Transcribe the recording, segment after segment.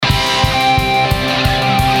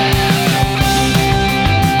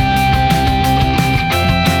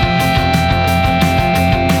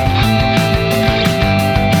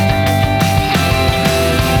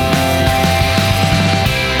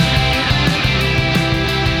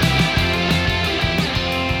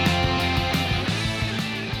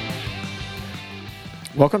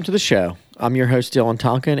Welcome to the show. I'm your host, Dylan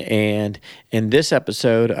Tonkin, and in this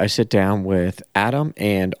episode, I sit down with Adam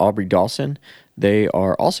and Aubrey Dawson. They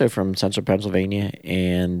are also from Central Pennsylvania,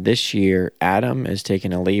 and this year, Adam is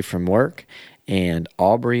taking a leave from work, and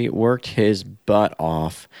Aubrey worked his butt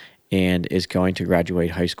off and is going to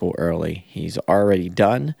graduate high school early. He's already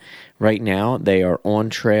done. Right now, they are on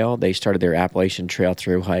trail. They started their Appalachian Trail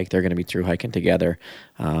thru hike. They're going to be thru hiking together.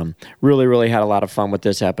 Really had a lot of fun with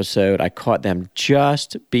this episode. I caught them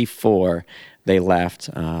just before they left.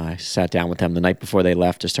 I sat down with them the night before they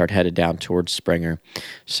left to start headed down towards Springer.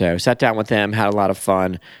 So sat down with them, had a lot of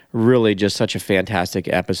fun. Really just such a fantastic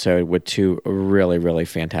episode with two really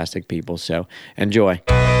fantastic people. So enjoy.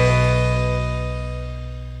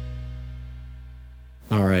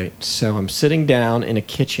 All right, so I'm sitting down in a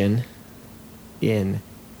kitchen in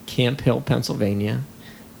Camp Hill, Pennsylvania,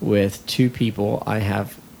 with two people I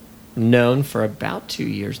have known for about 2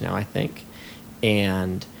 years now, I think.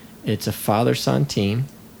 And it's a father-son team,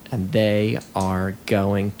 and they are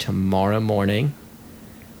going tomorrow morning.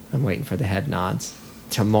 I'm waiting for the head nods.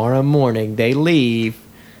 Tomorrow morning, they leave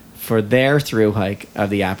for their thru hike of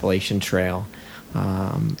the Appalachian Trail.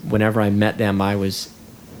 Whenever I met them, I was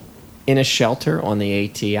in a shelter on the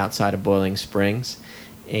AT outside of Boiling Springs,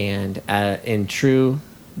 and in true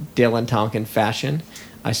Dylan Tonkin fashion,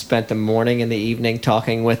 I spent the morning and the evening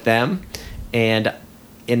talking with them, and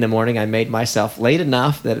in the morning I made myself late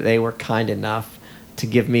enough that they were kind enough to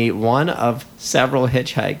give me one of several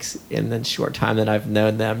hitchhikes in the short time that I've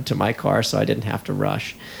known them to my car, so I didn't have to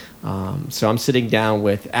rush. So I'm sitting down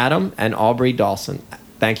with Adam and Aubrey Dawson.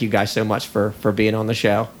 Thank you guys so much for being on the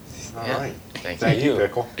show. All right. Thank you,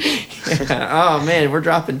 Pickle. Oh man, we're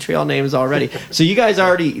dropping trail names already. So these guys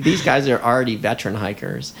are already veteran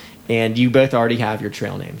hikers, and you both already have your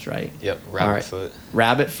trail names, right? Yep, Rabbit Foot.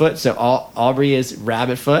 Rabbit Foot. So Aubrey is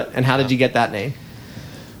Rabbit Foot, and how did you get that name?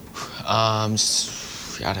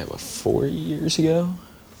 Got it 4 years ago?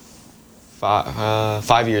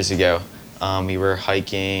 5 years ago. We were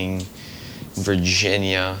hiking in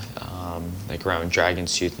Virginia, like around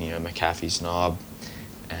Dragon's Tooth, McAfee's Knob,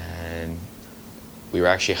 and we were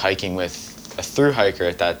actually hiking with a thru hiker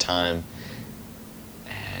at that time,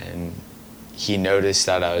 and he noticed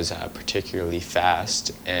that I was particularly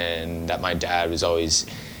fast and that my dad was always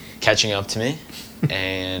catching up to me.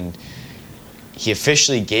 And he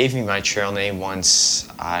officially gave me my trail name once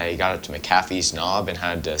I got up to McAfee's Knob and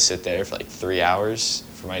had to sit there for like 3 hours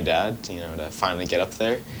for my dad, to finally get up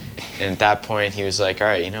there. And at that point, he was like, all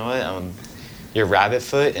right, you know what? You're Rabbit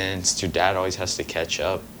Foot, and since your dad always has to catch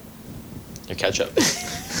up, you catch up.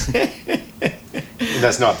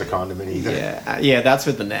 That's not the condiment either. Yeah, that's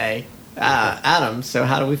with an A. Adam, so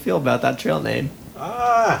how do we feel about that trail name?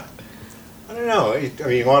 I don't know. I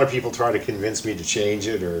mean, a lot of people try to convince me to change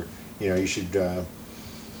it, or you should.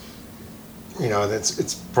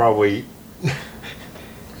 It's probably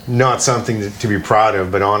not something to be proud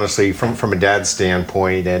of. But honestly, from a dad's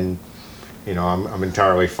standpoint, and I'm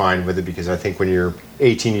entirely fine with it, because I think when you're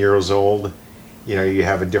 18 years old, you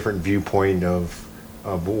have a different viewpoint of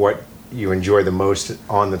what you enjoy the most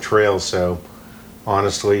on the trail. So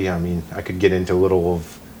honestly, I mean, I could get into a little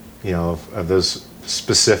of those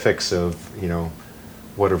specifics of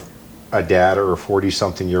what a dad or a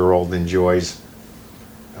 40-something-year-old enjoys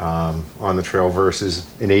on the trail versus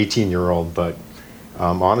an 18-year-old. But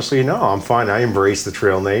honestly, no, I'm fine. I embrace the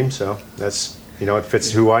trail name, so that's it fits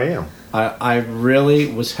who I am. I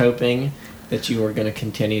really was hoping that you were going to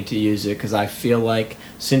continue to use it, because I feel like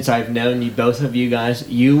since I've known you, both of you guys,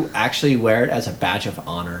 you actually wear it as a badge of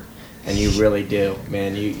honor, and you really do,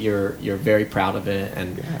 man. You're very proud of it,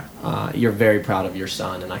 and you're very proud of your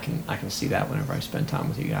son, and I can see that whenever I spend time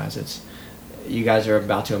with you guys. You guys are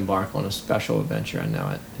about to embark on a special adventure. I know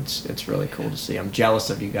it. It's really cool to see. I'm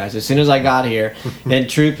jealous of you guys. As soon as I got here, in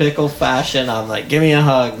true Pickle fashion, I'm like, give me a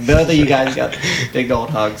hug. Both of you guys got big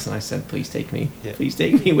old hugs, and I said, please take me with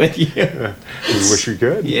you. We wish we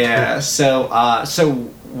could. Yeah. So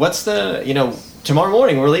what's the tomorrow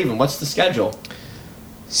morning we're leaving. What's the schedule?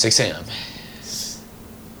 6 a.m.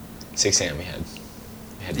 6 a.m. we head.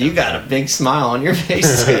 You got a big smile on your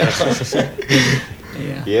face.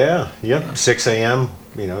 Yeah. 6 a.m.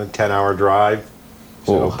 10-hour drive.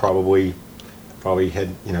 So probably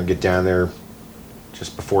head get down there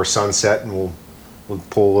just before sunset, and we'll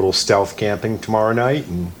pull a little stealth camping tomorrow night,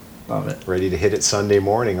 and love it. Ready to hit it Sunday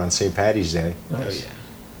morning on St. Patty's Day. Nice. Oh yeah,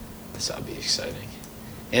 this will be exciting.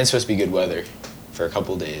 And it's supposed to be good weather for a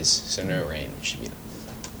couple days, so no rain, which should be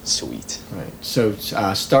sweet. Right. So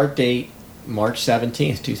start date March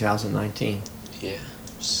 17th, 2019. Yeah.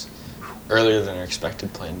 earlier than our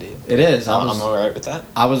expected plan date. It is. I'm all right with that.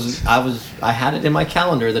 I had it in my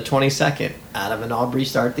calendar, the 22nd. Adam and Aubrey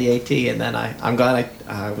start the AT, and then I'm glad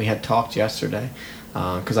we had talked yesterday,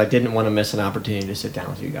 because I didn't want to miss an opportunity to sit down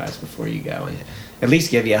with you guys before you go and at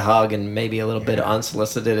least give you a hug and maybe a little bit of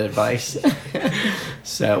unsolicited advice.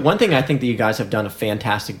 So one thing I think that you guys have done a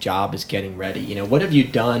fantastic job is getting ready. You know, what have you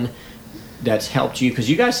done that's helped you? Because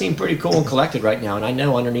you guys seem pretty cool and collected right now, and I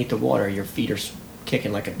know underneath the water your feet are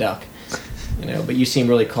kicking like a duck. You know, but you seem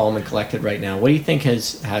really calm and collected right now. What do you think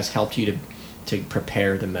has helped you to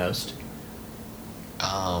prepare the most?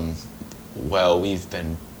 Well, we've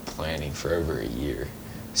been planning for over a year.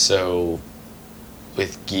 So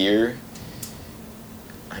with gear,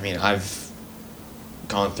 I mean, I've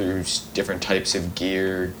gone through different types of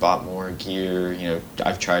gear, bought more gear, you know,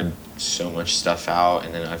 I've tried so much stuff out,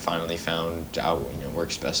 and then I finally found out, you know,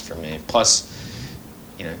 works best for me. Plus,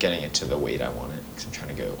 you know, getting it to the weight I want it, because I'm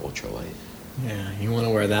trying to go ultra light. Yeah, you want to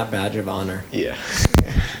wear that badge of honor. Yeah.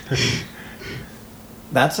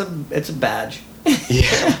 It's a badge.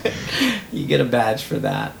 Yeah. You get a badge for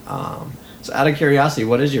that. So out of curiosity,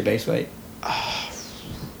 what is your base weight?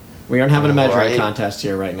 We aren't having a measuring contest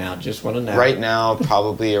here right now. Just want to know. Right now,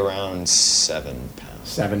 probably around 7 pounds.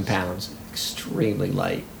 7 pounds. Extremely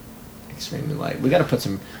light. Extremely light. We got to put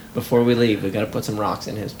some, before we leave, we got to put some rocks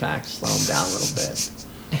in his pack, slow him down a little bit.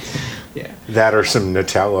 Yeah. That or some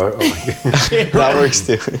Nutella. That works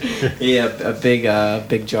too. Yeah, a big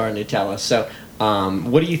jar of Nutella. So,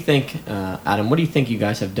 what do you think, Adam? What do you think you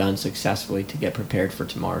guys have done successfully to get prepared for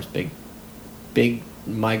tomorrow's big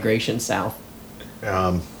migration south?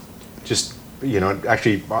 Just, you know,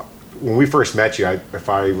 actually, when we first met you, if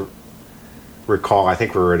I recall, I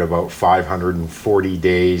think we were at about 540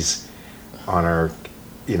 days on our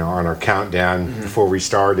countdown before we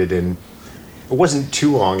started, and it wasn't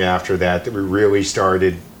too long after that we really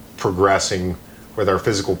started progressing with our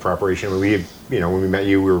physical preparation. When we met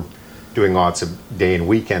you, we were doing lots of day and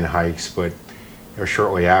weekend hikes, but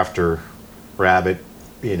shortly after Rabbit,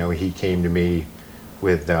 he came to me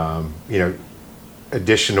with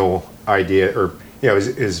additional idea, or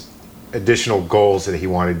his additional goals that he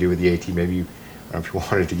wanted to do with the AT. Maybe I don't know if you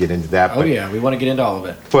wanted to get into that. Oh, yeah, we want to get into all of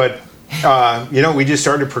it. But we just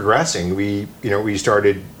started progressing. We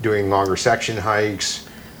started doing longer section hikes.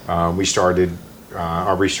 Aubrey started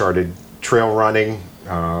trail running,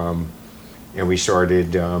 and we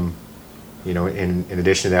started, in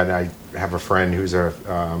addition to that, I have a friend who's a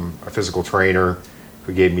physical trainer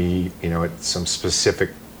who gave me, some specific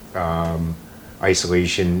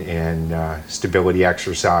isolation and stability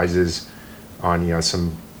exercises on,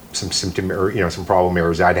 some symptom or, some problem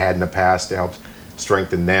areas I'd had in the past to help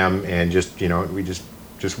strengthen them, and just we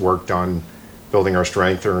just worked on building our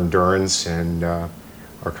strength, our endurance, and our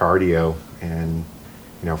cardio, and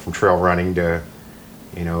from trail running to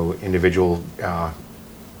individual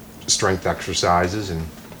strength exercises, and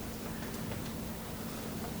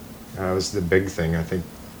that was the big thing, I think,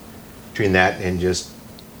 between that and just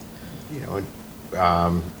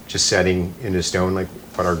just setting into stone like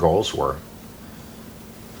what our goals were.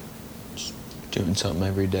 Just doing something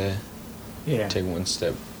every day. Yeah. Take one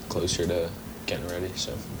step closer to getting ready.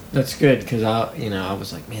 So that's good, because I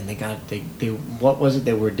was like, man, they what was it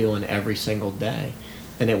they were doing every single day,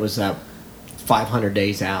 and it was 500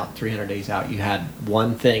 days out, 300 days out. You had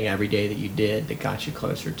one thing every day that you did that got you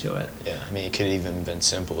closer to it. Yeah, I mean, it could have even been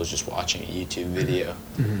simple as just watching a YouTube video,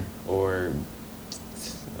 or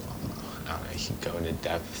I don't know, you could go into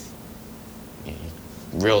depth.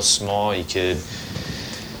 Real small, you could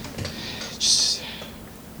just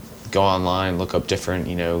go online, look up different,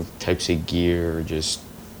 types of gear, or just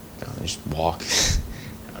walk.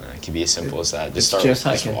 I don't know, it could be as simple as that. Just start just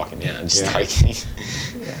walking, hiking.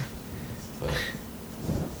 Yeah.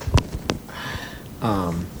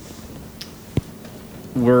 But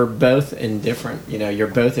we're both in different, you're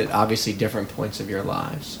both at obviously different points of your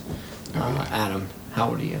lives. Adam,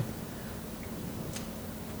 how old are you?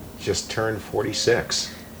 Just turned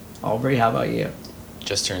 46. Aubrey, how about you?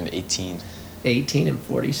 just turned 18. 18 and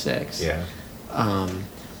 46. Yeah.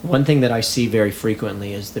 One thing that I see very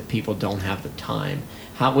frequently is that people don't have the time.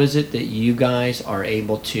 How is it that you guys are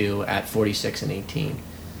able to, at 46 and 18,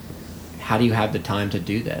 how do you have the time to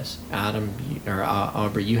do this? Adam, or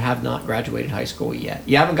Aubrey, you have not graduated high school yet.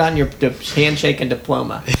 You haven't gotten your handshake and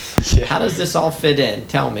diploma. Yeah. How does this all fit in?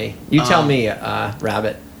 Tell me. You tell me,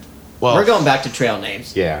 Rabbit. Well, we're going back to trail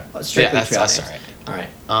names. Yeah. Strictly that's trail names. all right.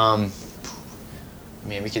 All right. I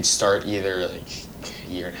mean, we could start either like a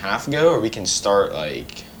year and a half ago, or we can start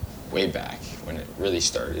like way back when it really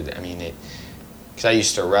started. I mean, because I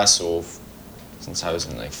used to wrestle since I was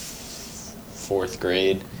in like fourth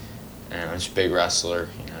grade, and I was a big wrestler.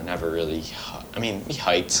 Never really. I mean, we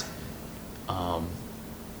hiked.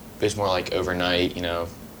 It was more like overnight.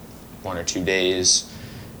 1 or 2 days,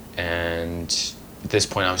 and at this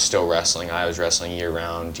point I was still wrestling. I was wrestling year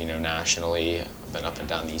round. Nationally. I've been up and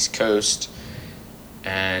down the East Coast,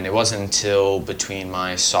 and it wasn't until between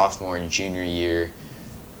my sophomore and junior year.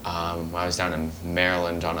 I was down in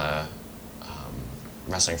Maryland on a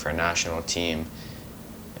wrestling for a national team,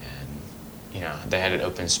 and they had an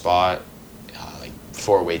open spot, like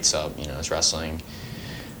 4 weights up. I was wrestling.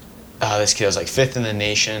 This kid was like 5th in the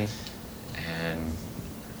nation, and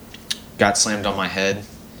got slammed on my head.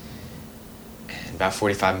 And about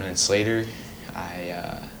 45 minutes later,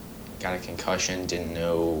 I got a concussion. Didn't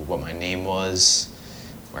know what my name was,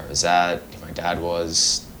 where I was at, who my dad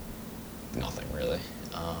was. Nothing really.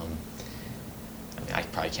 I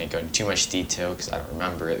probably can't go into too much detail because I don't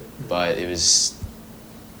remember it, but it was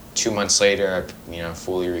 2 months later, I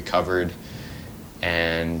fully recovered,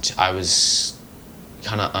 and I was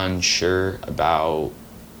kind of unsure about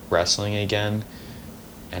wrestling again,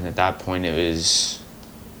 and at that point it was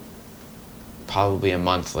probably a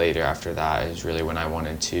month later after that is really when I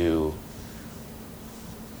wanted to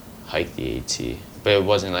hike the AT, but it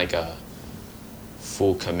wasn't like a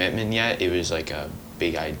full commitment yet. It was like a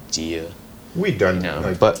big idea. We'd done,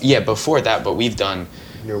 before that, but we've done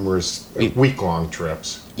numerous week-long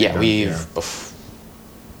trips. Yeah, even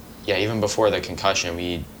before the concussion,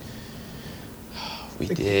 we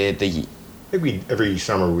did the. I think every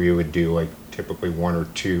summer we would do like typically 1 or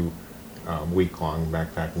 2 week-long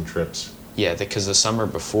backpacking trips. Yeah, because the summer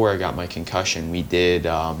before I got my concussion, we did.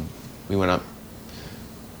 We went up.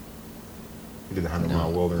 We did the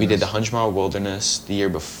 100-mile wilderness. We did the 100-mile wilderness the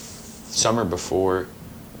summer before.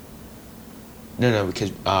 No,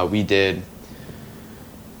 because we did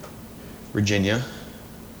Virginia,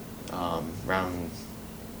 around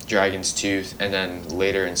Dragon's Tooth, and then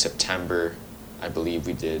later in September, I believe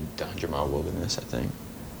we did the 100-mile wilderness, I think.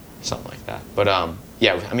 Something like that. But,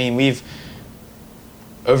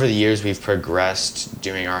 over the years, we've progressed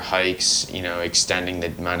doing our hikes, extending the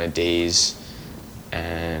amount of days,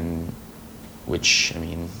 and which,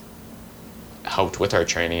 helped with our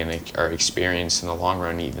training and our experience in the long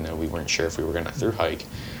run, even though we weren't sure if we were going to thru hike.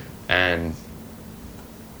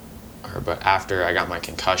 But after I got my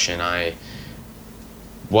concussion, I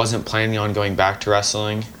wasn't planning on going back to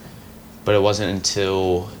wrestling, but it wasn't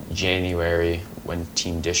until January when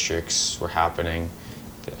team districts were happening.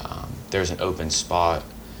 There was an open spot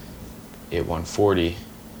at 140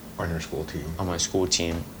 on your school team. On my school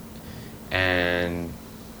team, and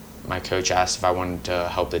my coach asked if I wanted to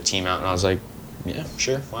help the team out, and I was like, yeah,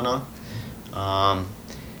 sure, why not?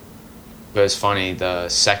 But it's funny, the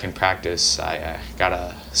second practice, I got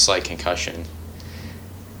a slight concussion,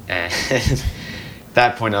 and at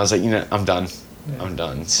that point I was like, I'm done. Yeah. I'm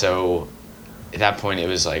done. So at that point it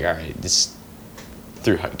was like, all right, this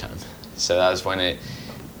thru hike time. So that was when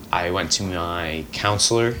I went to my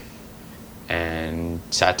counselor and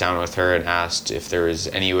sat down with her and asked if there was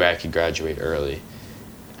any way I could graduate early.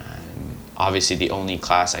 And obviously the only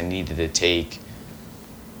class I needed to take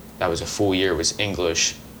that was a full year was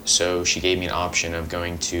English, so she gave me an option of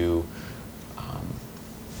going to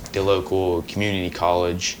the local community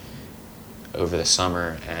college over the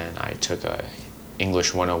summer, and I took a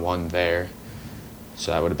English 101 there,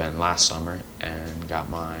 so that would have been last summer, and got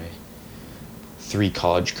my 3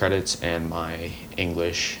 college credits and my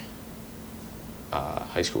English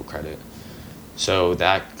high school credit. So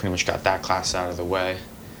that pretty much got that class out of the way,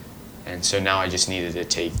 and so now I just needed to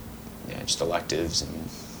take just electives and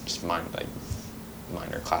just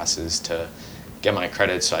minor classes to get my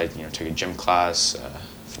credits. So I took a gym class,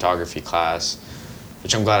 photography class,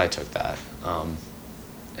 which I'm glad I took that, and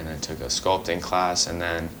then took a sculpting class, and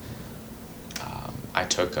then I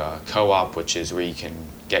took a co-op, which is where you can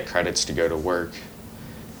get credits to go to work.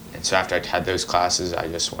 And so after I had those classes, I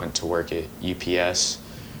just went to work at UPS,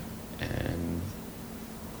 and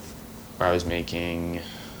where I was making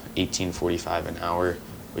 $18.45 an hour,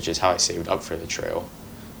 which is how I saved up for the trail.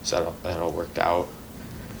 So that all worked out.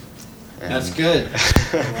 And that's good.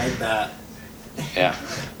 I like that. Yeah.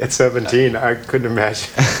 At 17, I couldn't imagine.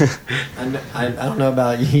 I don't know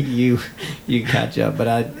about you catch up, but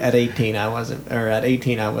at 18 I wasn't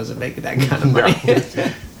making that kind of money.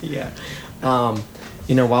 Yeah.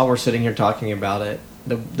 While we're sitting here talking about it,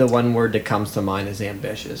 the one word that comes to mind is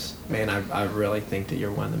ambitious. Man, I really think that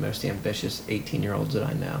you're one of the most ambitious 18-year-olds that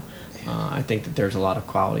I know. I think that there's a lot of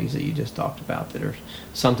qualities that you just talked about that are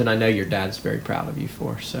something I know your dad's very proud of you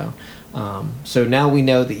for. So, so now we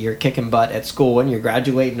know that you're kicking butt at school and you're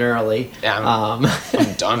graduating early. Yeah,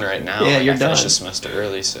 I'm done right now. Yeah, you're I done. finished the semester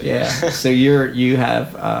early, so yeah. So you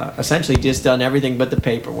have essentially just done everything but the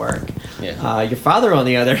paperwork. Yeah. Your father, on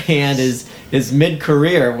the other hand, is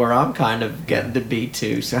mid-career, where I'm kind of getting to be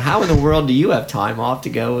too. So how in the world do you have time off to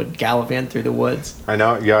go and gallivant through the woods? I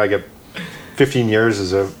know. Yeah, I got 15 years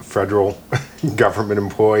as a federal government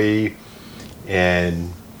employee, and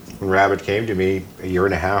when Rabbit came to me a year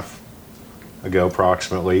and a half ago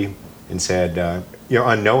approximately and said,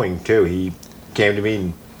 unknowing too, he came to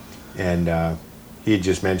me and he had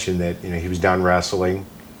just mentioned that he was done wrestling.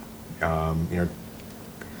 2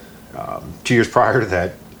 years prior to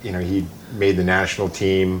that, he made the national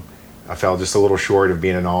team. I fell just a little short of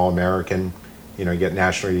being an All-American. He got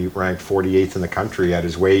nationally ranked 48th in the country at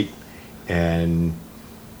his weight. And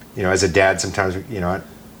as a dad, sometimes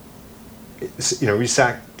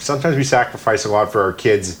sometimes we sacrifice a lot for our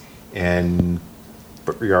kids,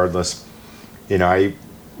 but regardless, I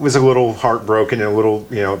was a little heartbroken and a little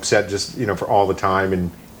upset just for all the time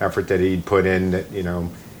and effort that he'd put in. That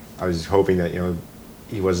I was hoping that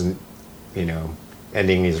he wasn't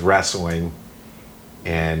ending his wrestling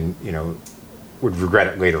and would regret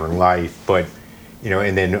it later in life. But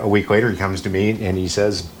and then a week later he comes to me and he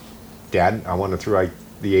says, "Dad, I want to throw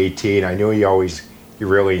the AT," and I knew he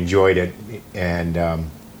really enjoyed it, and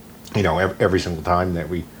every single time that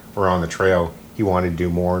we were on the trail, he wanted to do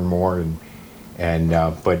more and more,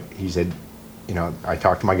 but he said, I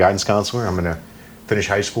talked to my guidance counselor. I'm going to finish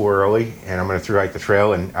high school early, and I'm going to through hike the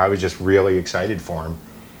trail, and I was just really excited for him.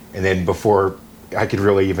 And then before I could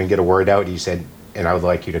really even get a word out, he said, "And I would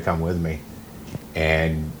like you to come with me."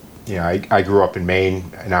 And I grew up in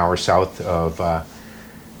Maine, an hour south of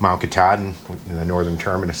Mount Katahdin, in the northern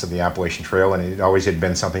terminus of the Appalachian Trail, and it always had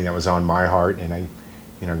been something that was on my heart. And I,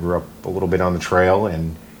 grew up a little bit on the trail,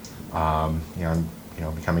 and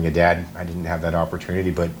becoming a dad, I didn't have that opportunity.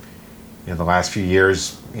 But the last few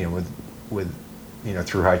years, with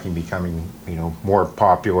through hiking becoming more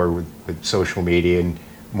popular with social media and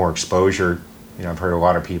more exposure, I've heard a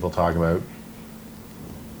lot of people talk about,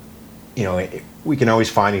 we can always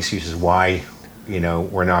find excuses why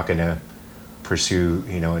we're not going to pursue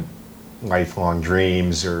lifelong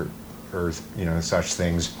dreams or such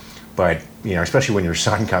things, but especially when your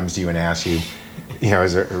son comes to you and asks you,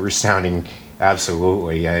 is a resounding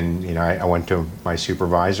absolutely. And I went to my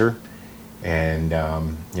supervisor, and I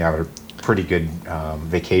had a pretty good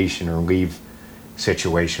vacation or leave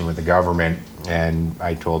situation with the government, and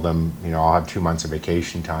I told them I'll have 2 months of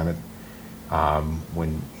vacation time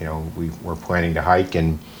when we were planning to hike,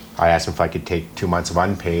 and I asked them if I could take 2 months of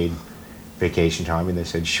unpaid vacation time, and they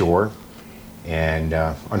said sure. And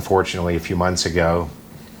unfortunately, a few months ago,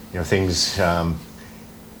 things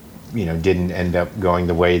didn't end up going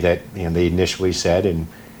the way that they initially said, and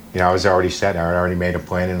I was already set. I already made a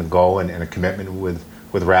plan and a goal and a commitment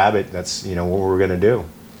with Rabbit. That's what we're going to do.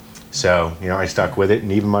 So I stuck with it,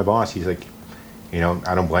 and even my boss, he's like,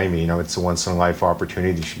 I don't blame you. It's a once in a life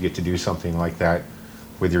opportunity. You should get to do something like that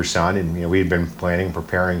with your son, and we had been planning,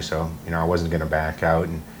 preparing, so I wasn't going to back out.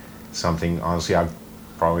 And something, honestly, I'm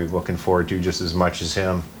probably looking forward to just as much as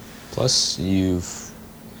him. Plus,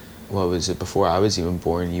 what was it, before I was even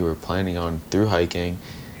born, you were planning on through hiking,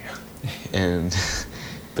 and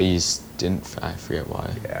but you didn't, I forget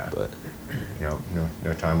why. Yeah. But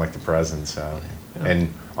no time like the present. So,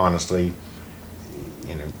 and honestly,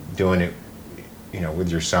 doing it, with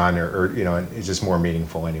your son or it's just more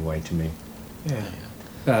meaningful anyway to me. Yeah.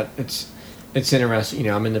 But it's interesting.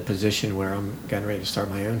 I'm in the position where I'm getting ready to start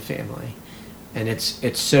my own family, and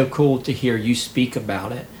it's so cool to hear you speak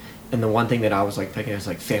about it. And the one thing that I was thinking is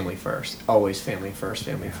family first, always family first,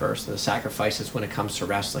 first. The sacrifices when it comes to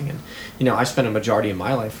wrestling, and I spent a majority of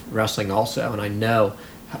my life wrestling also, and I know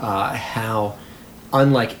how,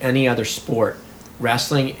 unlike any other sport,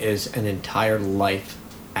 wrestling is an entire life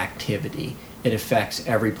activity. It affects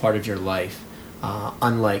every part of your life.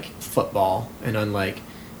 Unlike football and unlike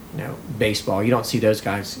baseball, you don't see those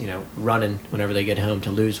guys running whenever they get home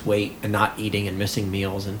to lose weight and not eating and missing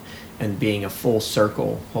meals and being a full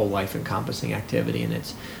circle, whole life encompassing activity. And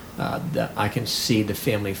it's I can see the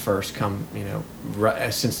family first come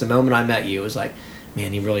since the moment I met you. It was like,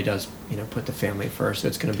 man, he really does put the family first. So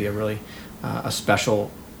it's going to be a really a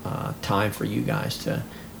special time for you guys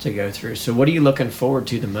to go through. So what are you looking forward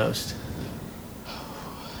to the most?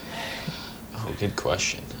 Oh, good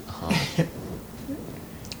question.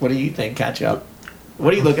 What do you think? Catch up.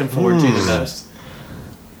 What are you looking forward to the most?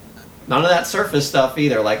 None of that surface stuff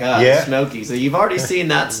either, like Smoky. So you've already seen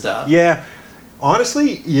that stuff. Yeah.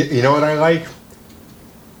 Honestly, you know what I like?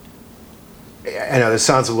 I know this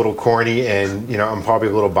sounds a little corny, and I'm probably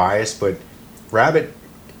a little biased, but Rabbit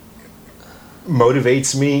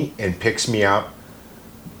motivates me and picks me up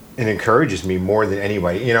and encourages me more than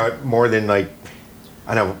anybody. More than like,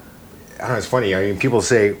 I don't know. It's funny. I mean, people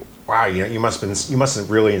say, "Wow, you must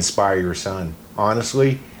really inspire your son."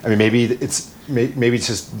 Honestly, I mean, maybe it's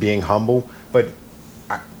just being humble, but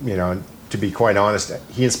to be quite honest,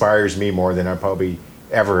 he inspires me more than I probably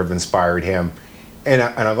ever have inspired him. And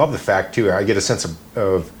I love the fact too. I get a sense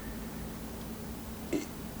of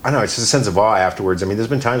I don't know. It's just a sense of awe afterwards. I mean, there's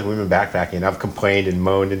been times when we've been backpacking, and I've complained and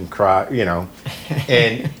moaned and cried,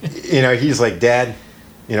 and he's like, "Dad,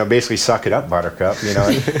 basically suck it up, Buttercup.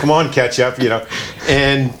 Come on, catch up,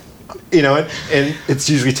 and and it's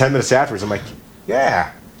usually 10 minutes afterwards. I'm like,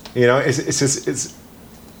 yeah, it's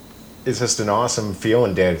just an awesome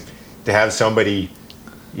feeling to have somebody,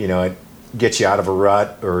 get you out of a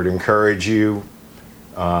rut or to encourage you,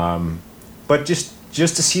 but just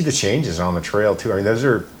to see the changes on the trail too. I mean, those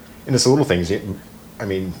are, and it's the little things. I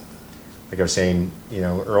mean, like I was saying,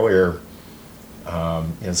 earlier,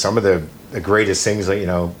 some of the greatest things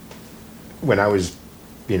that, when I was,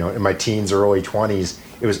 in my teens, early 20s,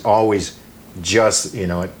 it was always just,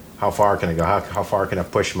 how far can I go? How far can I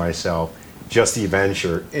push myself? Just the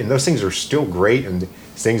adventure. And those things are still great, and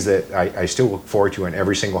things that I still look forward to on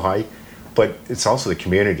every single hike. But it's also the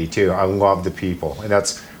community too. I love the people, and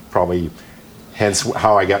that's probably hence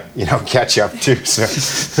how I got catch up too.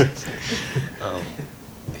 So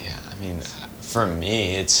yeah, I mean, for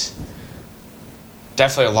me, it's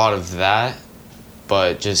definitely a lot of that,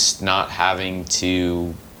 but just not having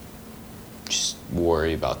to just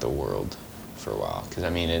worry about the world for a while. Because I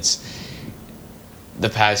mean, it's the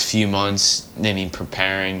past few months. I mean,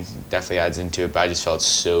 preparing definitely adds into it, but I just felt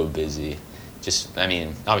so busy. I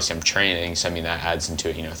mean, obviously I'm training, so I mean that adds into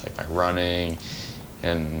it, with like my running,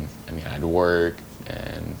 and I mean I had work,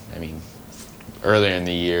 and I mean earlier in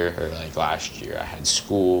the year, or like last year, I had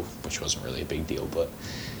school, which wasn't really a big deal, but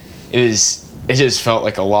it just felt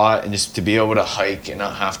like a lot, and just to be able to hike and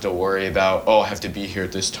not have to worry about, I have to be here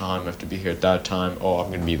at this time, I have to be here at that time, I'm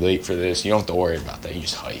going to be late for this. You don't have to worry about that. You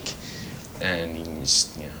just hike, and you can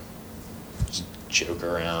just, just joke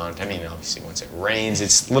around. I mean, obviously once it rains,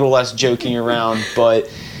 it's a little less joking around, but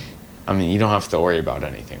I mean, you don't have to worry about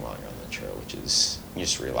anything while you're on the trail, which is you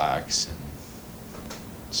just relax and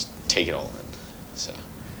just take it all in. So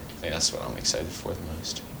I think that's what I'm excited for the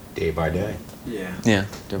most. Day by day. Yeah. Yeah,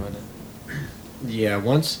 day by day. Yeah,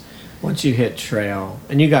 once you hit trail,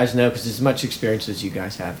 and you guys know, because as much experience as you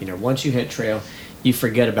guys have, once you hit trail, you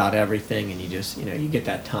forget about everything, and you just, you get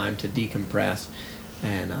that time to decompress,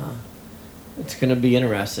 and it's going to be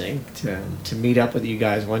interesting to meet up with you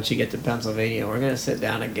guys once you get to Pennsylvania. We're going to sit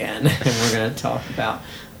down again, and we're going to talk about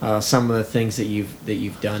some of the things that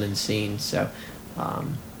you've done and seen. So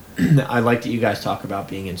I like that you guys talk about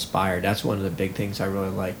being inspired. That's one of the big things I really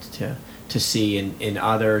liked to see in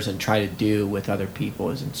others and try to do with other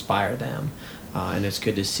people, is inspire them. And it's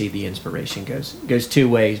good to see the inspiration goes two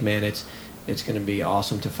ways, man. It's going to be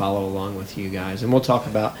awesome to follow along with you guys. And we'll talk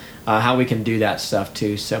about how we can do that stuff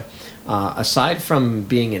too. So aside from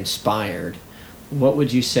being inspired, what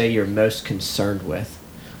would you say you're most concerned with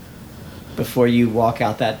before you walk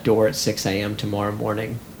out that door at 6 a.m. tomorrow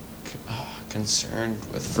morning? Concerned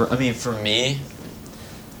with, for me,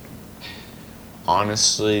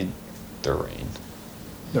 honestly, the rain.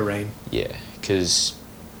 The rain? Yeah, because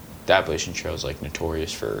the Appalachian Trail is like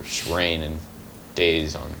notorious for rain and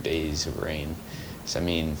days on days of rain. So I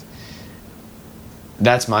mean,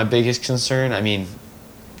 that's my biggest concern. I mean,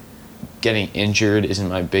 getting injured isn't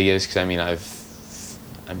my biggest, because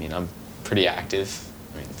I'm pretty active.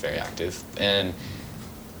 I mean, very active, and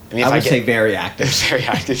I mean, I would say very active. Very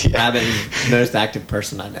active, yeah. Adam is the most active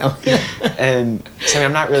person I know. And so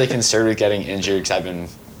I'm not really concerned with getting injured,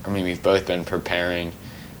 because we've both been preparing.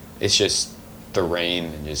 It's just the rain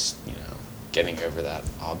and just, getting over that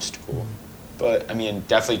obstacle. But, I mean,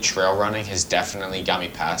 definitely trail running has definitely got me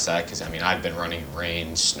past that, because, I've been running in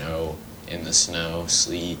rain, snow, in the snow,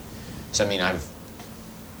 sleet. So, I've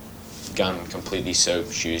gotten completely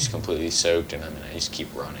soaked, shoes completely soaked, and, I just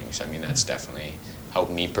keep running. So, that's definitely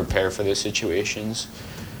helped me prepare for those situations.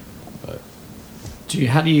 But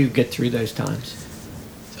how do you get through those times?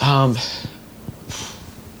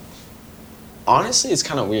 Honestly, it's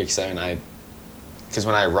kind of weird, because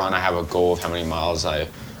when I run, I have a goal of how many miles I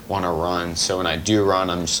want to run. So when I do run,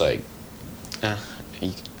 I'm just like, I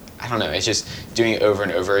don't know. It's just doing it over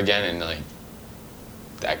and over again, and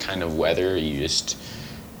that kind of weather, you just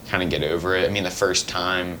kind of get over it. I mean, the first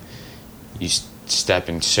time you step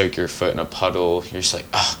and soak your foot in a puddle, you're just like,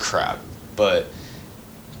 oh crap. But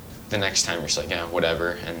the next time you're just like, yeah,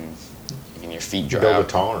 whatever. And I mean, your feet dry out. You build a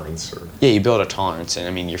tolerance. Yeah, you build a tolerance. And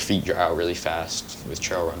I mean, your feet dry out really fast with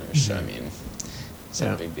trail runners. So I mean, it's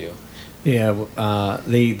not a big deal. Yeah,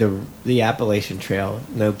 the Appalachian Trail,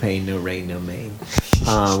 no pain, no rain, no main.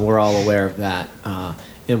 We're all aware of that.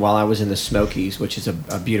 And while I was in the Smokies, which is a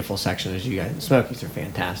beautiful section, as you guys, the Smokies are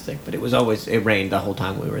fantastic, but it rained the whole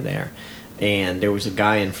time we were there. And there was a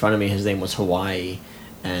guy in front of me, his name was Hawaii,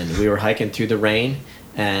 and we were hiking through the rain,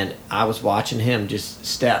 and I was watching him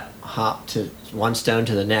just hop to one stone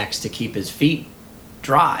to the next to keep his feet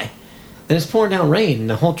dry. And it's pouring down rain, and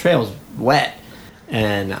the whole trail is wet.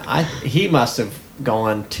 And he must have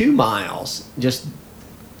gone 2 miles, just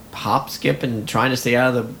hop, skipping, trying to stay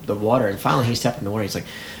out of the water. And finally, he stepped in the water. He's like,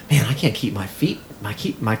 "Man, I can't keep my feet. I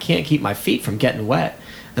can't keep my feet from getting wet."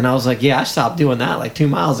 And I was like, "Yeah, I stopped doing that like 2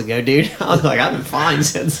 miles ago, dude." I was like, "I've been fine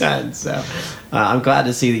since then." So I'm glad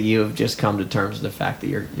to see that you have just come to terms with the fact that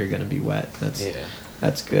you're going to be wet.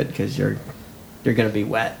 That's good, because you're going to be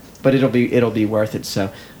wet, but it'll be worth it.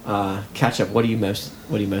 So catch up. What are you most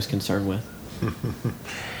concerned with?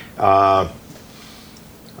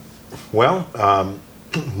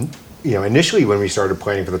 Initially when we started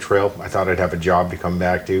planning for the trail, I thought I'd have a job to come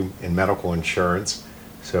back to in medical insurance.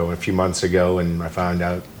 So a few months ago, and I found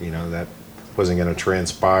out, that wasn't going to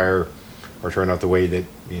transpire or turn out the way that,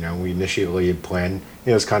 we initially had planned.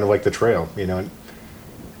 It's kind of like the trail,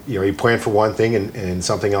 you plan for one thing and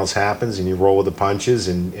something else happens and you roll with the punches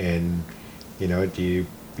and you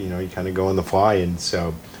kind of go on the fly. And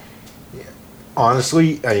so,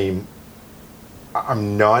 honestly,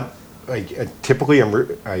 I'm not typically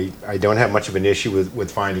I don't have much of an issue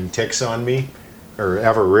with finding ticks on me, or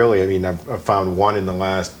ever really. I mean, I've found one in the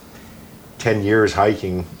last 10 years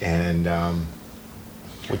hiking, and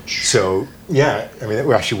so yeah, I mean, it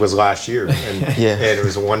actually was last year, and and it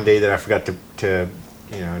was one day that I forgot to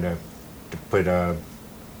put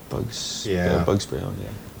bug spray on,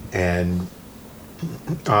 and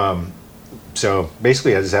so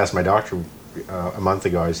basically I just asked my doctor a month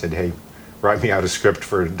ago. I said, "Hey, write me out a script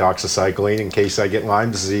for doxycycline in case I get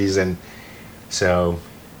Lyme disease," and so,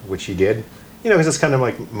 which he did. Because it's kind of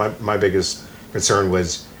like my biggest concern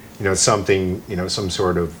was, something, some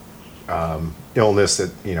sort of illness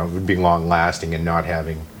that, would be long lasting and not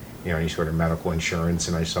having, any sort of medical insurance.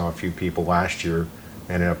 And I saw a few people last year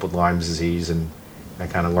ended up with Lyme disease, and I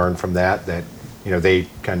kind of learned from that, they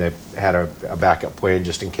kind of had a backup plan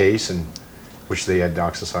just in case, and which they had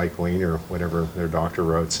doxycycline or whatever their doctor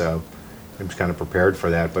wrote. So I was kind of prepared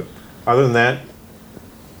for that. But other than that,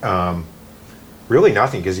 really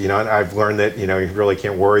nothing, because I've learned that you really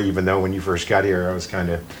can't worry. Even though when you first got here, I was kind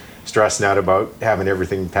of stressing out about having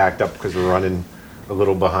everything packed up because we're running a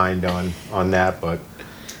little behind on that. But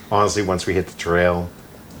honestly, once we hit the trail,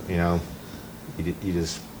 you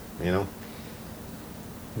just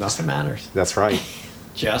nothing matters. That's right.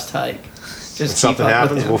 Just hike. Just if something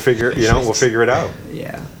happens, we'll figure it out.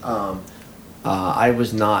 Yeah. I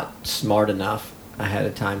was not smart enough ahead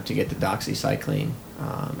of time to get the doxycycline.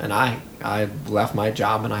 And I left my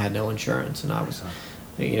job and I had no insurance, and I was,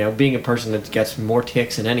 being a person that gets more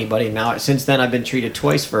ticks than anybody. Now, since then, I've been treated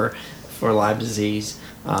twice for Lyme disease.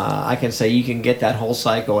 I can say you can get that whole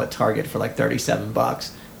cycle at Target for like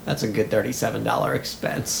 $37. That's a good $37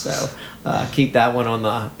 expense. So keep that one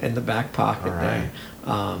in the back pocket there.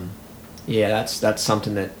 Yeah, that's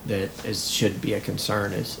something that should be a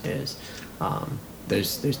concern. Is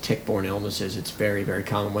those tick-borne illnesses. It's very, very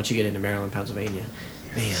common. Once you get into Maryland, Pennsylvania,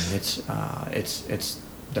 man, it's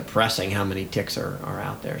depressing how many ticks are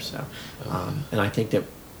out there. So, and I think that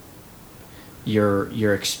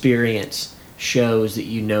your experience shows that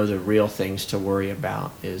the real things to worry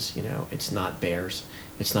about is it's not bears,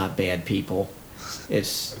 it's not bad people,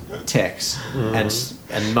 it's ticks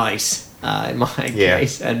and mice. In my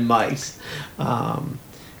case, and mice.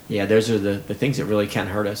 Those are the things that really can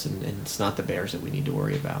hurt us, and it's not the bears that we need to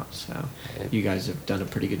worry about. So you guys have done a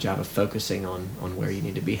pretty good job of focusing on where you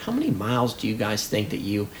need to be. How many miles do you guys think that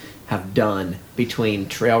you have done between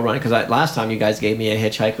trail running? Because last time you guys gave me a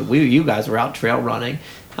hitchhike, you guys were out trail running.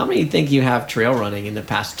 How many do you think you have trail running in the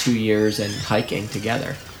past 2 years and hiking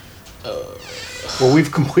together? Well,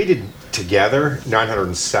 we've completed together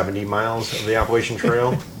 970 miles of the Appalachian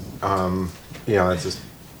Trail. It's just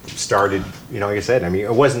started, like I said, I mean,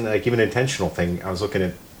 it wasn't like even an intentional thing. I was looking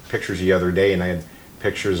at pictures the other day, and I had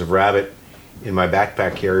pictures of Rabbit in my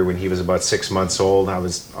backpack carrier when he was about 6 months old. I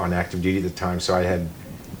was on active duty at the time, so I had,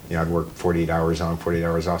 I'd work 48 hours on, 48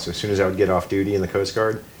 hours off. So as soon as I would get off duty in the Coast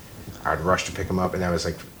Guard, I'd rush to pick him up, and that was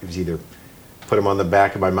like, it was either put him on the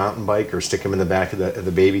back of my mountain bike or stick him in the back of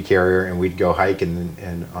the baby carrier, and we'd go hike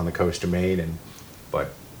and on the coast of Maine.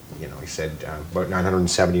 But he said about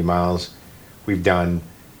 970 miles we've done,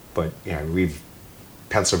 but we've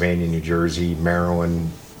Pennsylvania, New Jersey,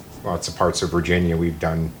 Maryland, lots of parts of Virginia we've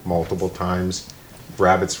done multiple times.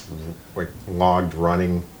 Rabbits like logged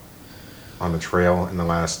running on the trail in the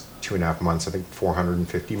last 2.5 months, I think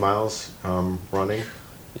 450 miles running.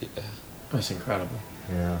 Yeah. That's incredible.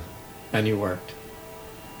 Yeah. And you worked.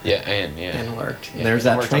 Yeah, and worked. Yeah, And there's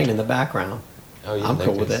that worked train on- in the background. Oh yeah, I'm there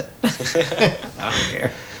cool it with is. it. I don't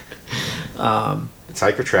care. It's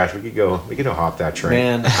hike or trash. We could go hop that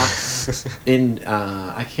train. Man,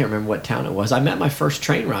 I can't remember what town it was. I met my first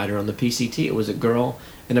train rider on the PCT. It was a girl,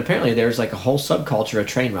 and apparently there's like a whole subculture of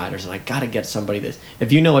train riders, and I got to get somebody that,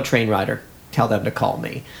 if you know a train rider, tell them to call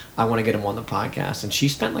me. I want to get them on the podcast. And she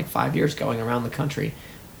spent like 5 years going around the country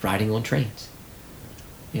riding on trains.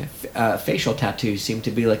 Yeah, facial tattoos seem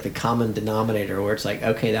to be like the common denominator, where it's like,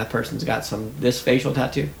 okay, that person's got this facial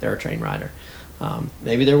tattoo, they're a train rider.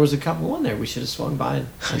 Maybe there was a couple on there. We should have swung by and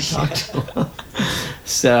talked to them.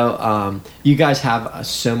 So you guys have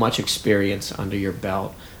so much experience under your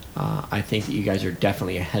belt. I think that you guys are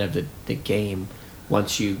definitely ahead of the game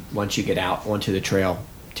once you get out onto the trail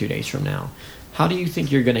 2 days from now. How do you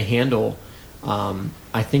think you're going to handle?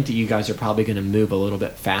 I think that you guys are probably going to move a little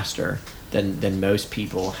bit faster than most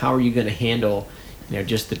people. How are you going to handle,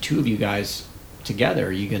 just the two of you guys together?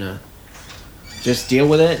 Are you going to just deal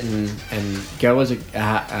with it and go as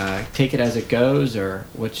take it as it goes, or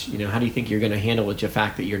how do you think you're going to handle with the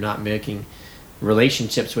fact that you're not making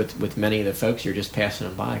relationships with many of the folks, you're just passing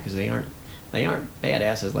them by because they aren't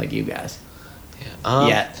badasses like you guys? Yeah.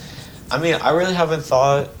 Yet. I mean, I really haven't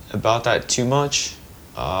thought about that too much.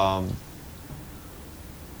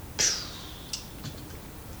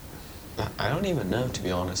 I don't even know, to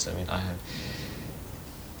be honest. I mean,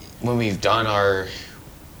 when we've done our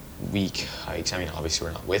week hikes, I mean, obviously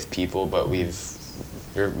we're not with people, but we've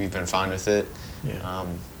been fine with it. Yeah.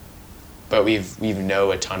 But we've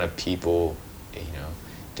know a ton of people,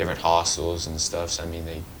 different hostels and stuff. So I mean,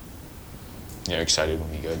 they excited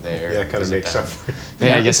when we go there. Yeah, it kind of makes up for it.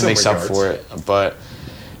 Yeah, I guess it makes up regards. for it. But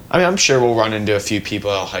I mean, I'm sure we'll run into a few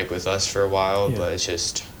people that'll hike with us for a while. Yeah. But it's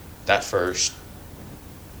just that first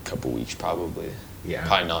couple weeks, probably. Yeah.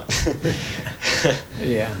 Probably not.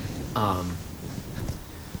 Yeah.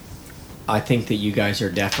 I think that you guys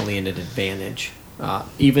are definitely in an advantage,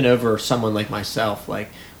 even over someone like myself. Like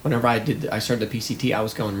whenever I started the PCT, I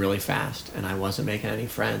was going really fast, and I wasn't making any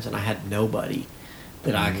friends, and I had nobody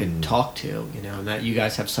that I could talk to. And that you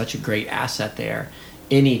guys have such a great asset there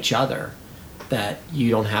in each other that you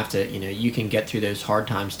don't have to. You can get through those hard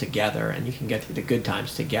times together, and you can get through the good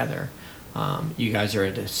times together. You guys are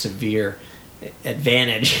at a severe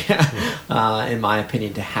advantage, in my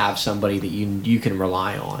opinion, to have somebody that you can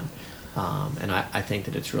rely on. And I think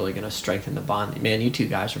that it's really going to strengthen the bond. Man, you two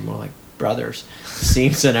guys are more like brothers.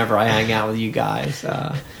 Seems whenever I hang out with you guys,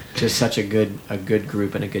 just such a good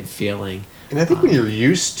group and a good feeling. And I think when you're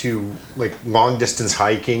used to like long distance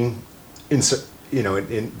hiking,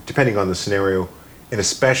 depending on the scenario, and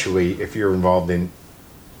especially if you're involved in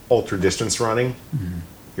ultra distance running,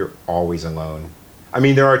 you're always alone. I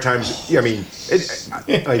mean, there are times. I mean,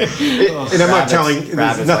 and I'm not telling.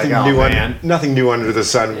 There's nothing new. Nothing new under the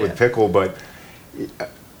sun with pickle, but I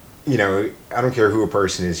don't care who a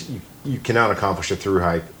person is. You cannot accomplish a thru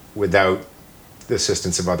hike without the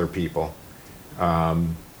assistance of other people.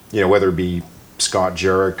 Whether it be Scott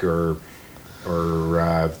Jurek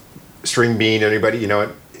or String Bean, anybody.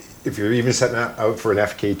 If you're even setting out for an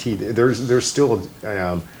FKT, there's still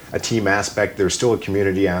a team aspect. There's still a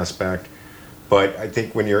community aspect. But I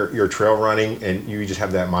think when you're trail running and you just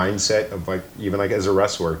have that mindset of even as a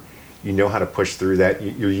wrestler, how to push through that.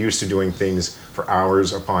 You're used to doing things for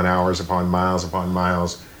hours upon miles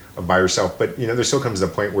by yourself. But there still comes the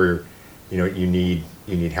point where you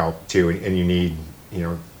need help too, and you need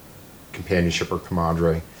companionship or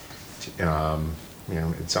camaraderie, at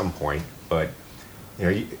some point. But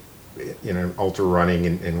ultra running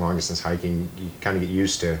and long distance hiking, you kind of get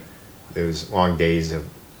used to those long days of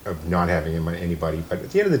not having anybody. But at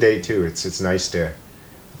the end of the day too, it's nice to.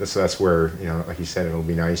 That's where like you said, it'll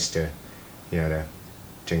be nice to to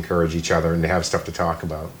encourage each other and to have stuff to talk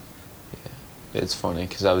about. Yeah. It's funny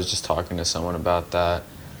because I was just talking to someone about that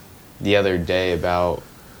the other day about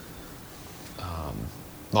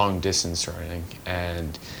long distance running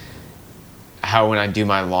and how when I do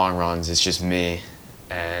my long runs, it's just me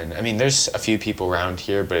And I mean, there's a few people around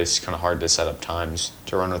here, but it's kind of hard to set up times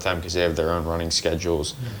to run with them because they have their own running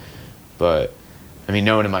schedules. But I mean,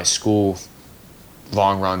 no one in my school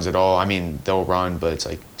long runs at all. I mean, they'll run, but it's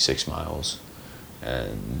like 6 miles.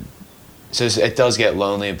 And so it does get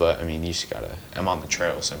lonely, but I mean, you just gotta, I'm on the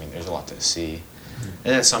trail, so I mean, there's a lot to see.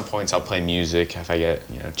 And at some points I'll play music if I get,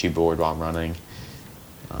 too bored while I'm running.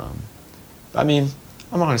 I mean,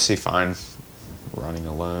 I'm honestly fine running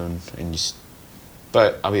alone,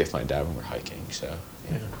 but I'll be with my dad when we're hiking, so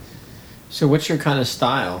yeah. So what's your kind of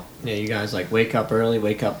style? You guys like wake up early,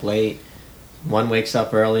 wake up late. One wakes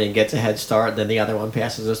up early and gets a head start, then the other one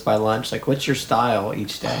passes us by lunch. Like, what's your style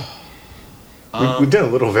each day? We've done a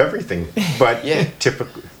little of everything, but yeah.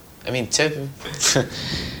 Typically. I mean,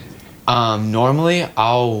 normally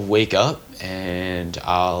I'll wake up and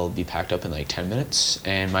I'll be packed up in like 10 minutes,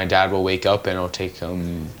 and my dad will wake up and it'll take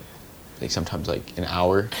him sometimes like an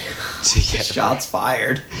hour to get Shots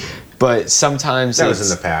fired. But sometimes that was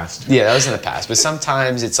in the past. Yeah, that was in the past. But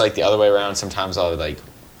sometimes it's like the other way around. Sometimes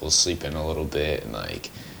we'll sleep in a little bit and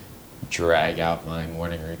like drag out my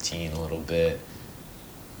morning routine a little bit.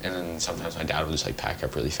 And then sometimes my dad will just like pack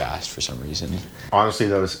up really fast for some reason. Honestly,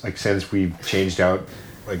 though, like since we've changed out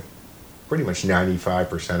like pretty much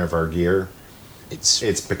 95% of our gear,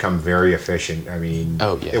 it's become very efficient. I mean,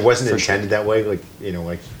 it wasn't intended that way.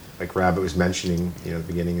 Like Rabbit was mentioning, at the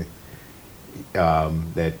beginning,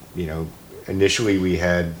 that initially we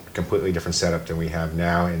had completely different setup than we have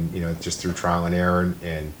now, and just through trial and error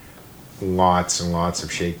and lots and lots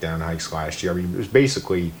of shakedown hikes last year. I mean, it was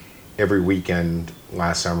basically every weekend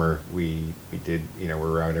last summer we did, we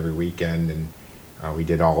were out every weekend, and we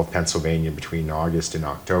did all of Pennsylvania between August and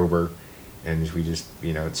October, and we just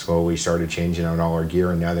it slowly started changing out all our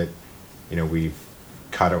gear, and now that we've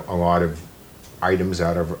cut a lot of items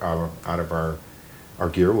out of our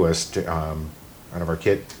gear list, out of our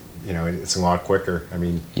kit, it's a lot quicker. I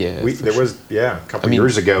mean, a couple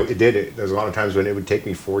years ago there's a lot of times when it would take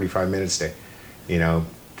me 45 minutes to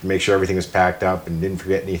make sure everything was packed up and didn't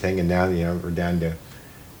forget anything, and now we're down to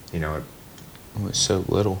it was so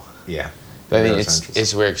little. Yeah. But I mean,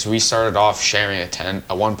 it's weird because we started off sharing a tent,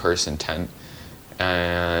 a one-person tent,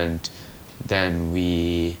 and then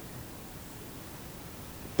we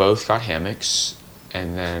both got hammocks,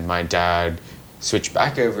 and then my dad switched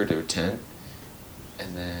back over to a tent,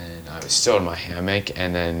 and then I was still in my hammock,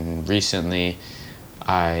 and then recently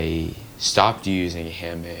I stopped using a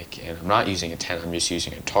hammock, and I'm not using a tent, I'm just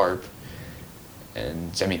using a tarp.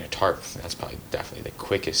 And I mean, a tarp, that's probably definitely the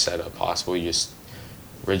quickest setup possible. You just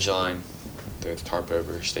ridgeline, throw the tarp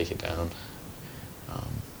over, stake it down.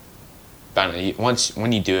 But I don't know,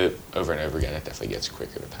 when you do it over and over again, it definitely gets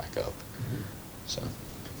quicker to pack up. So.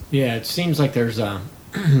 Yeah, it seems like there's a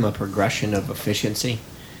progression of efficiency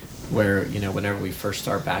where, whenever we first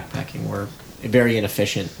start backpacking, we're very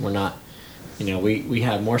inefficient. We're not, we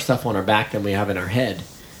have more stuff on our back than we have in our head.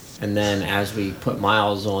 And then as we put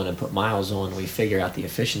miles on, we figure out the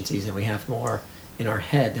efficiencies, and we have more in our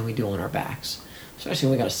head than we do on our backs. Especially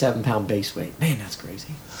when we got a 7-pound base weight. Man, that's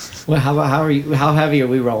crazy. Well, how heavy are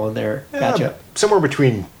we rolling there? Gotcha. Somewhere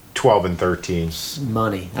between 12 and 13.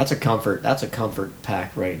 Money. That's a comfort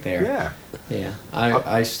pack right there. Yeah. Yeah.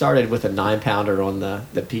 I started with a 9-pounder on the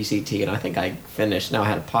PCT, and I think I finished. Now I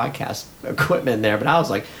had a podcast equipment in there, but I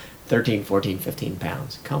was like 13, 14, 15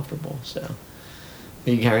 pounds. Comfortable, so. Are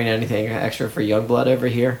you carrying anything extra for Youngblood over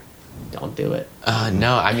here? Don't do it.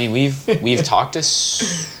 No, I mean, we've talked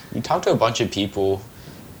to a bunch of people,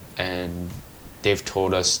 and they've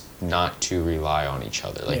told us not to rely on each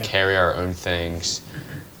other, carry our own things,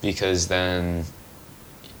 because then,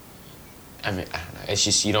 I mean, I don't know, it's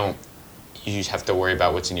just you just have to worry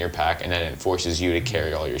about what's in your pack, and then it forces you to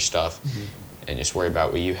carry all your stuff, and just worry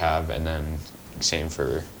about what you have, and then same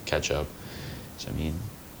for catch-up. So, I mean.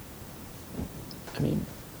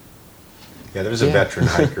 Yeah, there's a veteran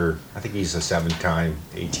hiker. I think he's a 7-time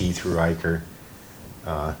AT thru hiker.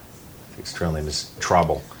 I think his trail name is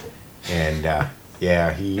Trouble. And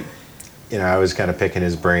he, I was kind of picking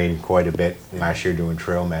his brain quite a bit last year doing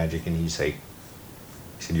Trail Magic, and he said,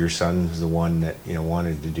 your son's the one that,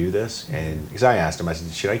 wanted to do this? And because I asked him, I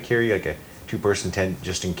said, should I carry like a 2-person tent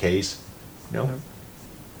just in case? No.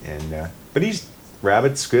 And, but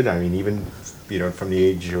Rabbit's good. I mean, even, from the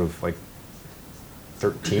age of like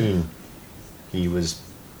 13, he was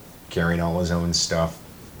carrying all his own stuff.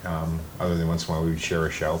 Other than once in a while we would share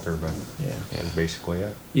a shelter, but that was basically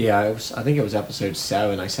it. Yeah, I think it was episode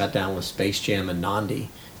 7. I sat down with Space Jam and Nandi,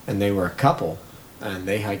 and they were a couple, and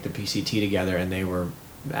they hiked the PCT together, and they were.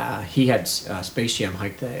 He had Space Jam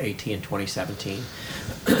hiked the AT in 2017,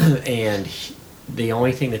 and the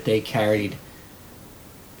only thing that they carried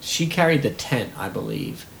she carried the tent, I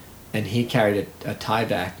believe, and he carried a tie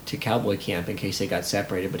back to cowboy camp in case they got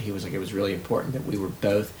separated. But he was like, it was really important that we were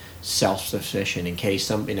both self-sufficient in case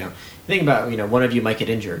think about, one of you might get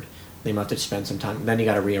injured. They might have to spend some time. Then you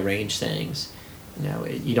got to rearrange things.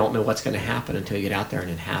 You don't know what's going to happen until you get out there and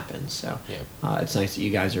it happens. So it's nice that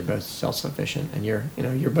you guys are both self-sufficient, and you're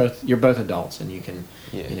both adults, and you can,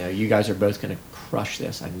 you guys are both going to crush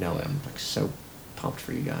this. I know it. I'm like so pumped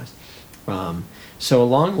for you guys. So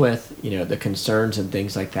along with the concerns and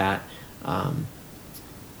things like that,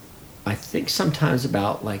 I think sometimes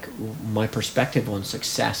about like my perspective on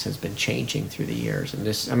success has been changing through the years, and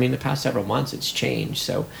the past several months it's changed.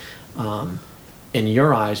 So, in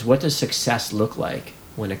your eyes, what does success look like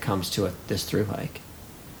when it comes to this thru hike?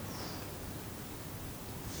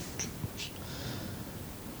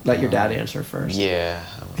 Let your dad answer first. Yeah,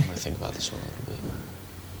 I'm gonna think about this one a little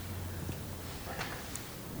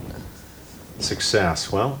bit.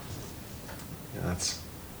 Success. Well, it's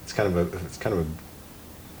kind of a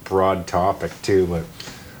broad topic too, but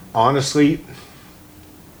honestly,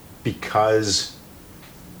 because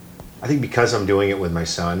I'm doing it with my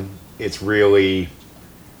son, it's really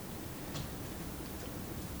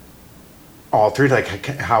altered like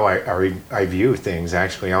how I view things.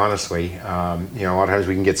 Actually, honestly, a lot of times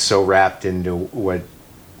we can get so wrapped into what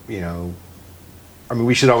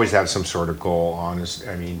we should always have some sort of goal.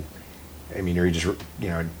 Or you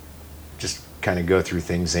just kind of go through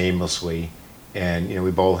things aimlessly, and we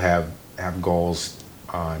both have goals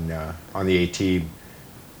on the AT,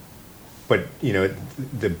 but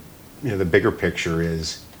the bigger picture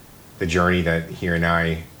is the journey that he and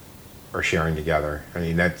I are sharing together.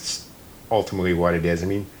 That's ultimately what it is.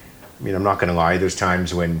 I'm not going to lie. There's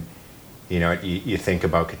times when, you think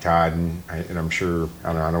about Katad, and I'm sure,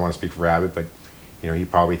 I don't want to speak for Rabbit, but, he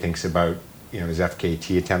probably thinks about, his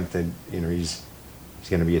FKT attempt that, he's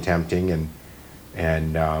going to be attempting.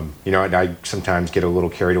 And I sometimes get a little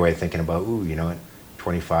carried away thinking about,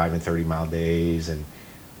 25 and 30 mile days.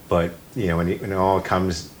 But when it all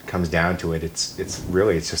comes down to it, it's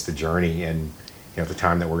just the journey, and the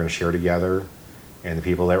time that we're going to share together, and the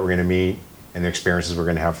people that we're going to meet, and the experiences we're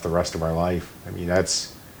going to have for the rest of our life.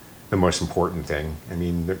 That's the most important thing.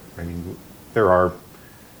 There are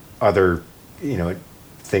other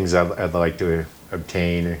things I'd like to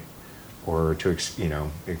obtain, or to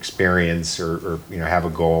experience, or have a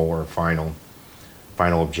goal or a final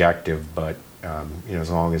objective. But as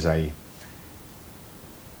long as I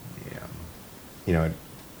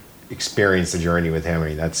experience the journey with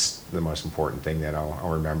him, that's the most important thing that I'll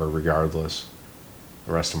remember regardless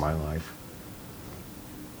the rest of my life.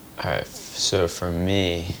 All right, so for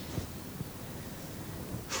me,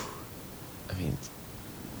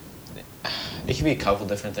 it can be a couple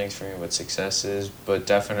different things for me what success is, but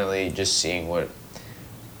definitely just seeing what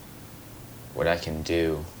I can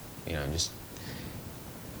do,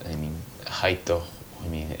 hike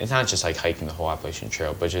it's not just like hiking the whole Appalachian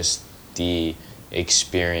Trail, but just the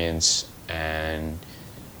experience and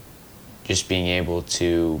just being able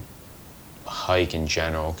to hike in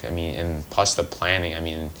general. And plus the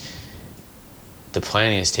planning. The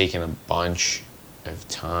planning has taken a bunch of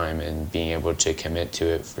time, and being able to commit to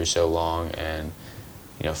it for so long and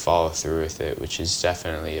follow through with it, which is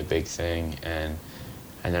definitely a big thing. And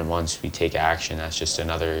then once we take action, that's just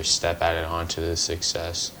another step added on to the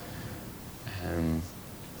success. And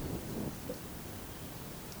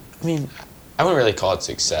I wouldn't really call it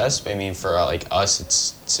success, but for us,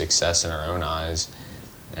 it's success in our own eyes,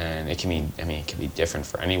 and it can be different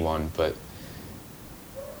for anyone. But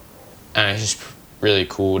and it's just really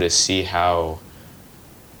cool to see how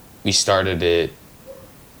we started it,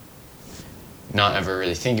 not ever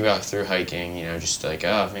really thinking about thru hiking, just like,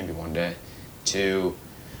 maybe one day, to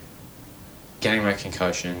getting my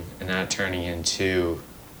concussion and that turning into,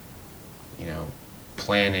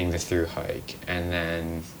 planning the thru hike, and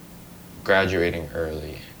then graduating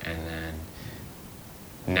early, and then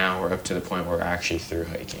now we're up to the point where we're actually thru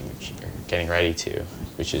hiking, which we're getting ready to,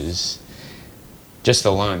 which is just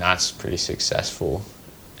alone, that's pretty successful.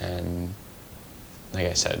 And like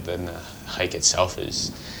I said, then the hike itself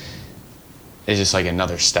is just like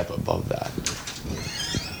another step above that.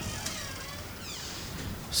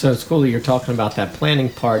 So it's cool that you're talking about that planning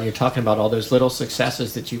part. You're talking about all those little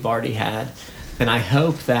successes that you've already had. And I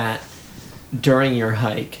hope that during your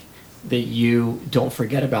hike that you don't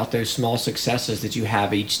forget about those small successes that you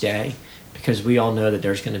have each day, because we all know that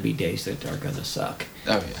there's going to be days that are going to suck.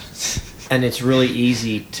 Oh, yeah. And it's really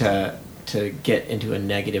easy to get into a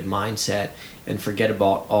negative mindset and forget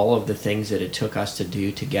about all of the things that it took us to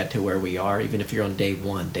do to get to where we are, even if you're on day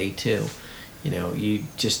 1, day 2. you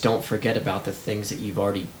just don't forget about the things that you've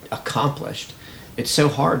already accomplished. It's so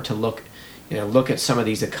hard to look at some of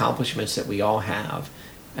these accomplishments that we all have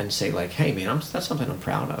and say like, hey man, that's something I'm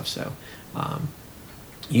proud of. So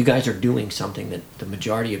you guys are doing something that the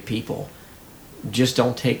majority of people just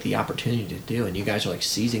don't take the opportunity to do, and you guys are like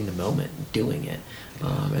seizing the moment and doing it.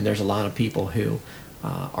 And there's a lot of people who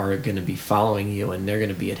are going to be following you, and they're going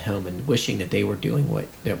to be at home and wishing that they were doing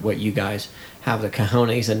what you guys have the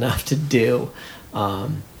cojones enough to do.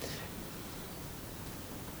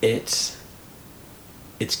 It's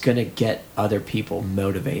going to get other people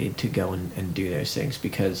motivated to go and do those things,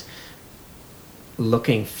 because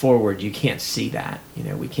looking forward, you can't see that.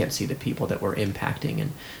 We can't see the people that we're impacting.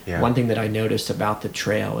 And one thing that I noticed about the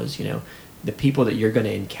trail is, the people that you're going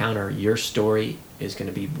to encounter, your story is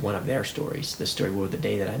going to be one of their stories. The story of the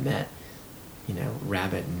day that I met,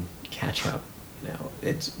 Rabbit and Ketchup.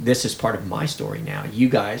 This is part of my story now. You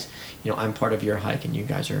guys, I'm part of your hike, and you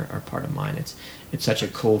guys are part of mine. It's such a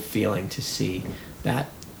cool feeling to see that,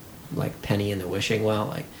 like penny in the wishing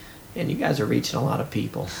well, and you guys are reaching a lot of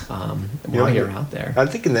people while you're out there. I'm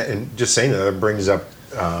thinking that, and just saying that brings up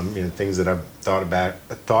things that I've thought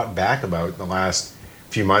back about the last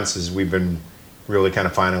few months as we've been really kind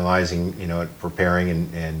of finalizing, preparing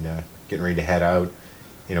and getting ready to head out.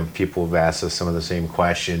 People have asked us some of the same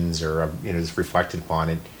questions, or just reflected upon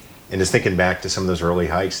it, and just thinking back to some of those early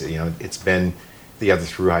hikes that it's been the other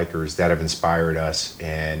thru hikers that have inspired us.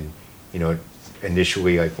 And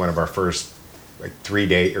initially, like one of our first 3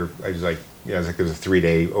 day, or it was a 3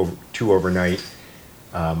 day, 2 overnight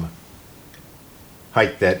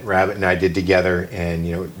hike that Rabbit and I did together. And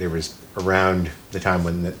there was around the time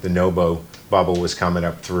when the Nobo bubble was coming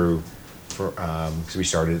up through, because we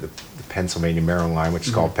started at the Pennsylvania-Maryland line, which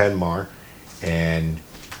is called Penmar. And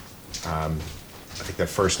I think that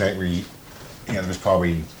first night there was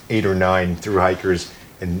probably 8 or 9 thru hikers,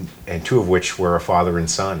 and 2 of which were a father and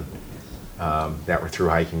son that were thru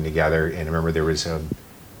hiking together. And I remember there was a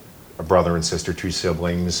brother and sister, 2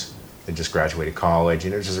 siblings that just graduated college,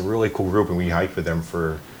 and it was just a really cool group. And we hiked with them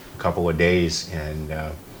for a couple of days, and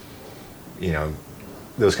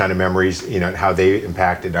those kind of memories, how they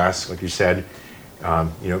impacted us, like you said,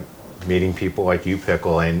 meeting people like you,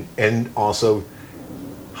 Pickle, and also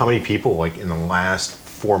how many people in the last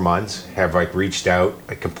 4 months have reached out,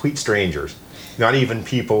 complete strangers, not even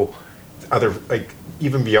people,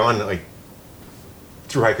 even beyond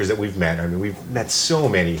thru hikers that we've met. I mean, we've met so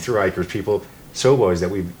many thru hikers, people, Sobos that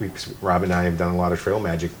Rob and I have done a lot of trail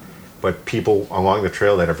magic, but people along the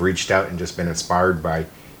trail that have reached out and just been inspired by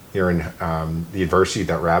hearing the adversity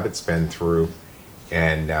that Rabbit's been through,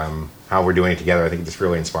 and how we're doing it together. I think this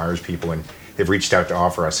really inspires people, and they've reached out to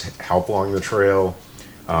offer us help along the trail.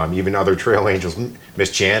 Even other trail angels,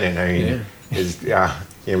 Miss Janet.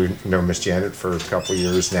 We've known Miss Janet for a couple of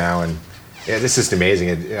years now, and this is amazing.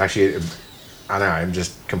 I don't know. I'm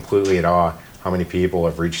just completely at awe how many people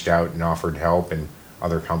have reached out and offered help, and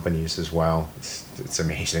other companies as well. It's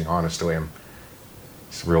amazing. Honestly, I'm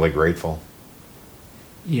just really grateful.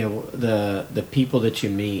 Yeah, the people that you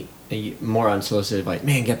meet, more unsolicited,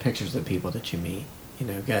 man, get pictures of the people that you meet.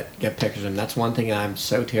 Get pictures of them. That's one thing I'm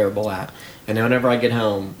so terrible at. And whenever I get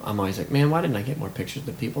home, I'm always like, man, why didn't I get more pictures of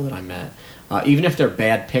the people that I met? Even if they're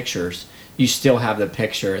bad pictures, you still have the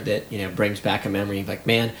picture that brings back a memory. Like,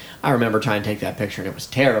 man, I remember trying to take that picture and it was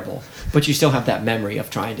terrible. But you still have that memory of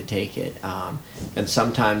trying to take it. And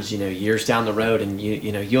sometimes, years down the road, and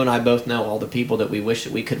you and I both know all the people that we wish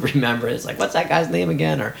that we could remember. It's like, what's that guy's name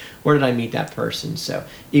again? Or where did I meet that person? So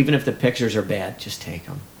even if the pictures are bad, just take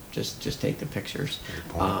them. Just take the pictures.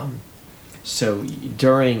 So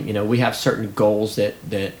during, we have certain goals that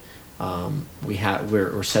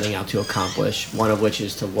we're setting out to accomplish. One of which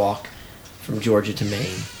is to walk from Georgia to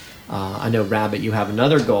Maine. I know, Rabbit, you have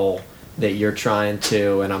another goal that you're trying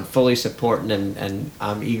to, and I'm fully supporting and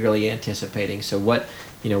I'm eagerly anticipating. So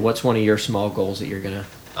what's one of your small goals that you're gonna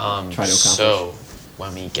try to accomplish? So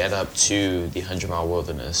when we get up to the 100-mile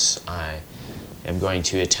wilderness, I am going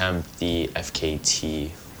to attempt the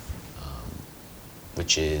FKT,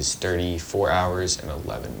 which is 34 hours and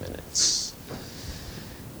 11 minutes.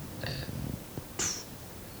 And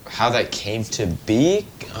how that came to be,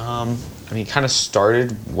 kind of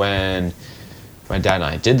started when my dad and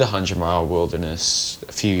I did the 100-mile wilderness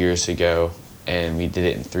a few years ago, and we did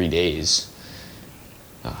it in 3 days.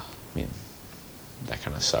 That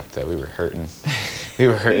kind of sucked that we were hurting. We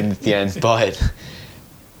were hurting at the end, but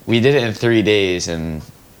we did it in 3 days, and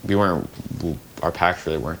our packs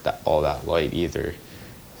really weren't all that light either.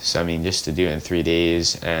 So, just to do it in 3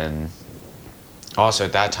 days, and also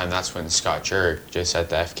at that time, that's when Scott Jurek just at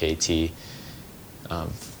the FKT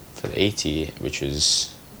for the AT, which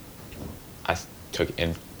was, I took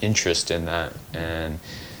interest in that, and,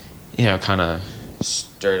 you know, kind of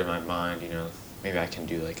stirred in my mind, you know, maybe I can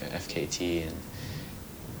do like an FKT, and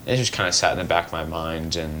it just kind of sat in the back of my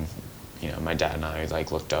mind. And, you know, my dad and I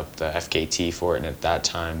like looked up the FKT for it, and at that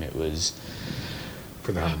time it was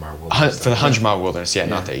For the 100-mile wilderness. for the 100-mile wilderness,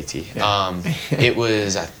 not the AT. Yeah. It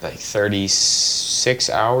was at like 36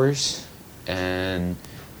 hours, and,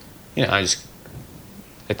 you know, I just,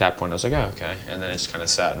 at that point I was like, oh, okay, and then it just kind of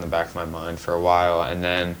sat in the back of my mind for a while, and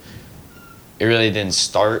then it really didn't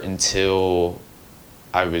start until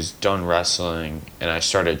I was done wrestling and I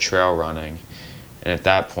started trail running. And at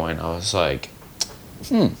that point I was like,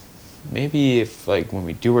 maybe if, like, when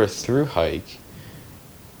we do our thru hike,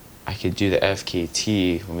 I could do the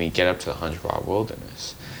FKT when we get up to the 100-mile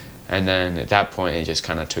wilderness. And then at that point it just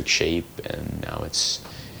kind of took shape, and now it's,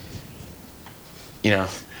 you know,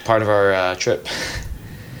 part of our trip.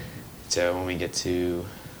 So when we get to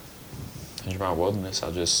 100-mile wilderness,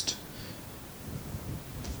 I'll just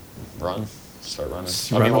start running.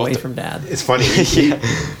 Just run away from Dad. It's funny. Yeah.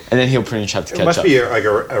 And then he'll pretty much have to catch up. It must be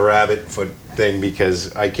a rabbit foot thing,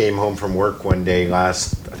 because I came home from work one day I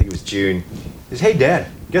think it was June. He says, "Hey, Dad,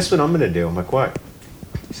 guess what I'm going to do?" I'm like, "What?"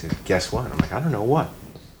 He said, "Guess what?" I'm like, "I don't know what."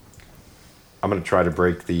 "I'm going to try to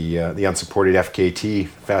break the unsupported FKT,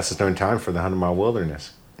 fastest known time for the 100-mile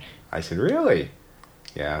wilderness." I said, "Really?"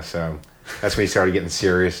 Yeah, so that's when he started getting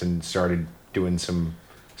serious and started doing some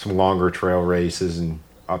longer trail races, and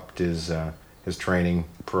upped his training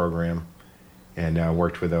program, and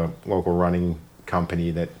worked with a local running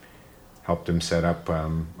company that helped him set up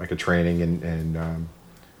like a training and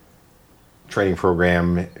training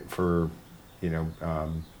program for, you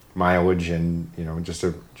know, mileage, and, you know, just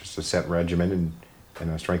a set regimen,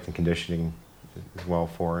 and strength and conditioning as well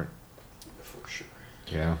for it. For sure.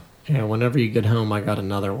 Yeah. Yeah, whenever you get home, I got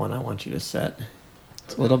another one I want you to set.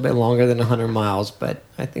 It's a little bit longer than 100 miles, but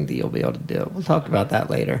I think that you'll be able to do it. We'll talk about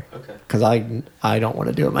that later. Okay. Because I don't want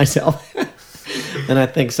to do it myself. And I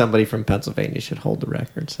think somebody from Pennsylvania should hold the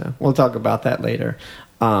record. So we'll talk about that later.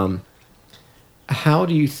 How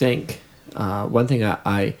do you think, one thing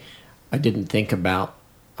I didn't think about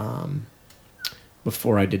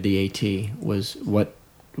before I did the AT was what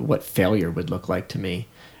failure would look like to me.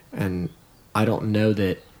 And I don't know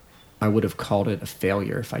that I would have called it a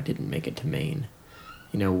failure if I didn't make it to Maine.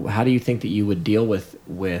 You know, how do you think that you would deal with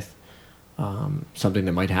something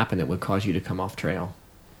that might happen that would cause you to come off trail?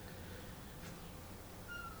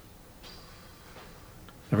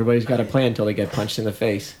 Everybody's got a plan until they get punched in the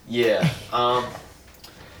face. Yeah. I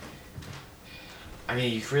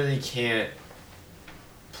mean, you really can't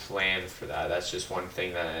plan for that. That's just one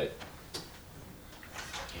thing that,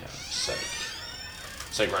 you know, it's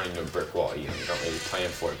like running into a brick wall. You know, you don't really plan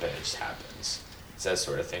for it, but it just happens. It's that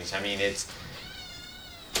sort of things. I mean,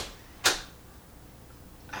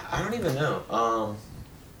 I don't even know.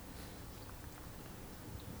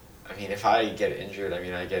 I mean, if I get injured,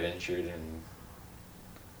 I get injured, and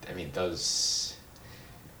it does,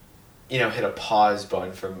 you know, hit a pause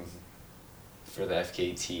button for the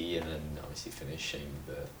FKT, and then obviously finishing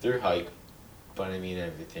the thru hike. But I mean,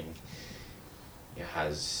 everything, you know,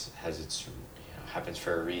 has its, you know, happens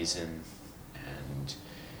for a reason, and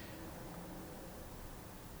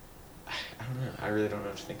I don't know. I really don't know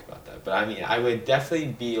what to think about that. But I mean, I would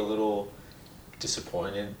definitely be a little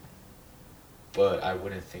disappointed, but I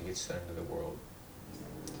wouldn't think it's the end of the world,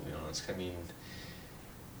 to be honest. I mean,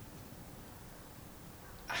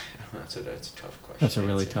 I don't know. That's a tough question. That's a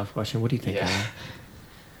really tough question. What do you think, Alan?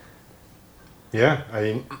 Yeah, I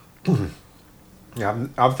mean, yeah,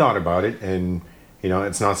 I've thought about it, and, you know,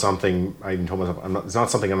 it's not something I even told myself. It's not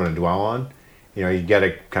something I'm going to dwell on. You know, you got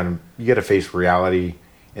to face reality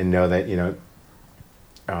and know that, you know,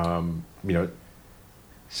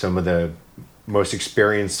 some of the most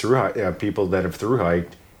experienced people that have thru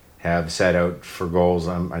hiked have set out for goals.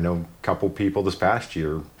 I know a couple people this past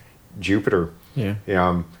year, Jupiter. Yeah.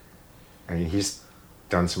 I mean, he's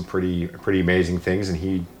done some pretty amazing things, and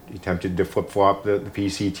he attempted to flip-flop the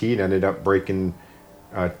PCT and ended up breaking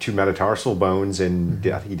 2 metatarsal bones, and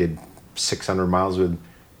I think he did 600 miles with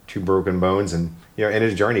 2 broken bones, and, you know, in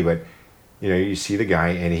his journey. But, you know, you see the guy,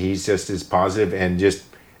 and he's just as positive and just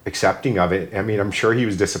accepting of it. I mean, I'm sure he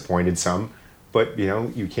was disappointed some, but, you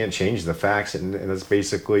know, you can't change the facts, and that's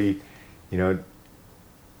basically, you know,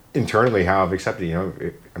 internally how I've accepted. You know,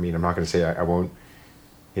 I'm not going to say I won't,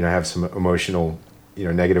 you know, have some emotional, you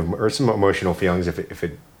know, negative or some emotional feelings if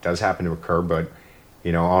it does happen to occur. But,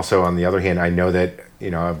 you know, also on the other hand, I know that, you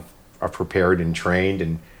know, I've prepared and trained,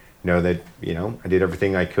 and know that, you know, I did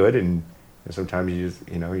everything I could, and sometimes you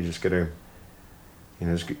just gotta,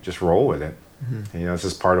 just roll with it. It's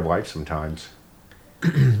just part of life sometimes.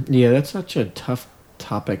 Yeah, that's such a tough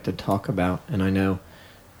topic to talk about. And I know,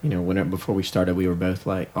 before we started, we were both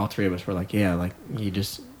like, all three of us were like, yeah, like you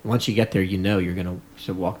just, once you get there, you're going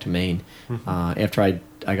to walk to Maine. After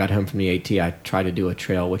I got home from the AT, I tried to do a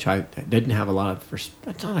trail, which I didn't have a lot of,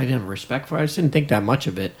 that's not I didn't have respect for. I just didn't think that much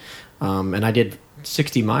of it. And I did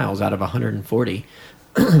 60 miles out of 140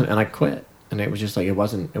 and I quit. And it was just like, it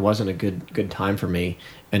wasn't a good time for me.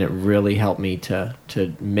 And it really helped me to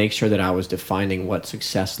make sure that I was defining what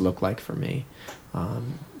success looked like for me.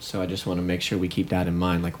 So I just want to make sure we keep that in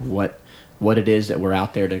mind, like what it is that we're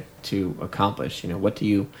out there to accomplish. What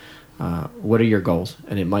are your goals?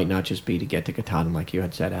 And it might not just be to get to Katahdin, like you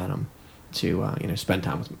had said, Adam, to spend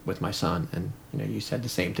time with my son. And you said the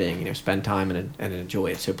same thing. Spend time and enjoy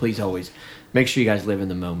it. So please always make sure you guys live in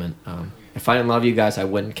the moment. If I didn't love you guys, I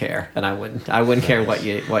wouldn't care, and I wouldn't care what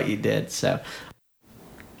you did. So,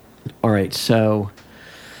 all right. So,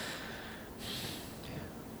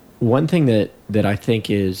 one thing that I think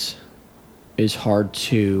is hard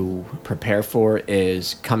to prepare for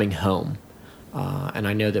is coming home. And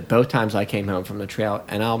I know that both times I came home from the trail,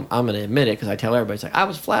 and I'm going to admit it because I tell everybody, it's like, I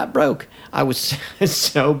was flat broke. I was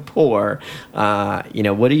so poor.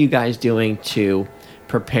 What are you guys doing to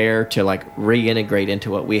prepare to like reintegrate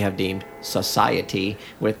into what we have deemed society,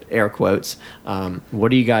 with air quotes?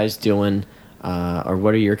 What are you guys doing, or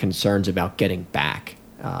what are your concerns about getting back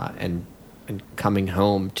and coming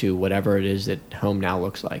home to whatever it is that home now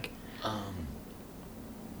looks like?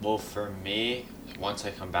 Well, for me, once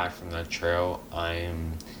I come back from that trail, I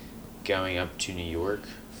am going up to New York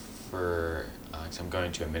because I'm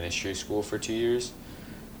going to a ministry school for 2 years.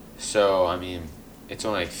 So, it's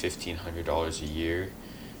only like $1,500 a year.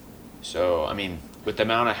 So, with the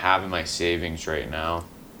amount I have in my savings right now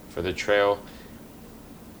for the trail,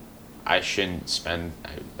 I shouldn't spend,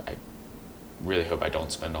 I really hope I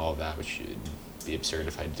don't spend all of that, which would be absurd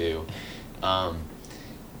if I do. I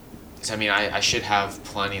should have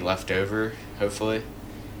plenty left over, hopefully.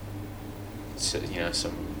 So,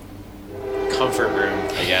 some comfort room,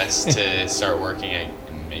 I guess, to start working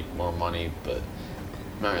and make more money. But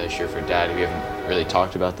I'm not really sure for Dad. We haven't really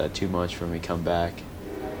talked about that too much when we come back.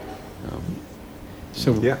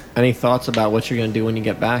 Any thoughts about what you're going to do when you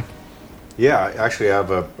get back? Yeah, I actually have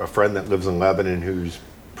a friend that lives in Lebanon who's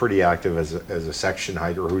pretty active as a section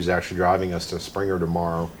hiker, who's actually driving us to Springer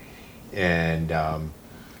tomorrow. And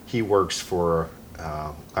he works for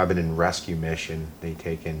Lebanon Rescue Mission. They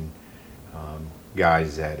take in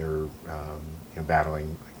guys that are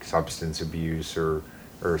battling like substance abuse or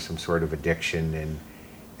some sort of addiction, and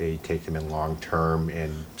they take them in long term.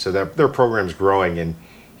 And so their program's growing, and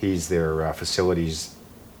he's their facilities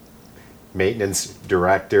maintenance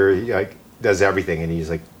director. He does everything, and he's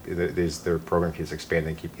like, their program keeps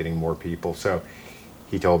expanding, keep getting more people. So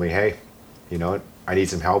he told me, hey, I need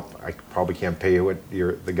some help. I probably can't pay you what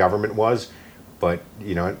the government was, but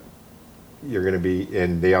you're going to be.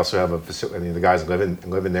 And they also have a facility. The guys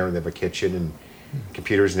living there, and they have a kitchen and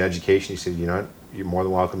computers and education. He said, you're more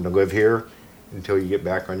than welcome to live here until you get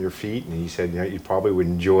back on your feet. And he said, you probably would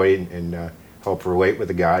enjoy and help relate with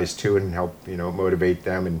the guys too, and help motivate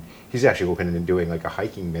them. And he's actually looking into doing like a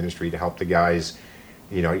hiking ministry to help the guys,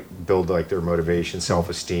 build like their motivation,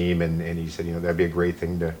 self-esteem. And he said, that'd be a great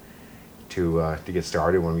thing to get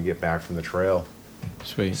started when we get back from the trail.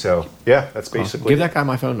 Sweet. So yeah, that's basically. Give that guy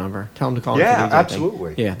my phone number. Tell him to call me. Yeah,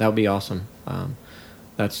 absolutely. Yeah, that would be awesome.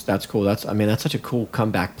 That's cool. That's such a cool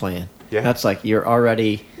comeback plan. Yeah. That's like you're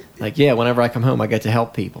already like, yeah, whenever I come home, I get to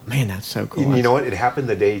help people. Man, that's so cool. You know what? It happened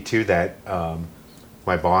the day too that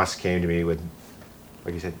my boss came to me with,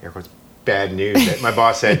 like you said, air quotes, bad news. That my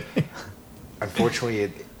boss said,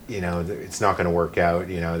 unfortunately, it's not going to work out.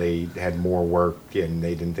 They had more work, and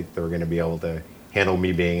they didn't think they were going to be able to handle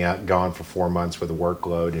me being gone for 4 months with a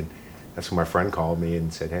workload. And that's when my friend called me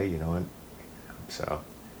and said, hey, you know what? So.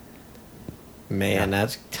 Man,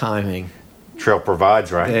 that's timing. Trail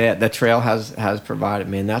provides, right? Yeah, the trail has provided.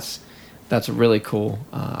 Man, that's really cool.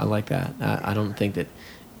 I like that. I don't think that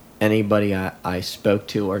anybody I spoke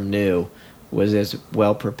to or knew was as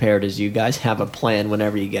well prepared as you guys have a plan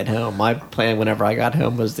whenever you get home. My plan whenever I got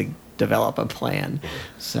home was to develop a plan.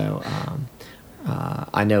 So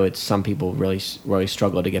I know it's some people really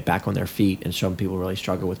struggle to get back on their feet, and some people really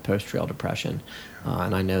struggle with post-trail depression.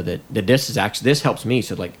 And I know that this helps me.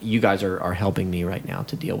 So like you guys are helping me right now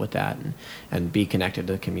to deal with that and be connected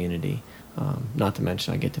to the community. Not to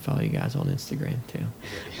mention I get to follow you guys on Instagram too.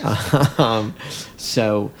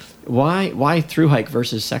 So why thru hike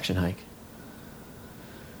versus section hike?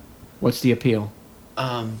 What's the appeal?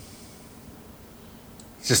 It's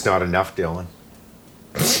just not enough, Dylan.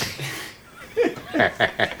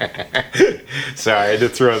 Sorry, I had to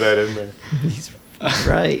throw that in there. He's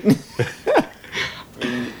right.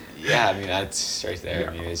 Yeah, I mean, that's right there.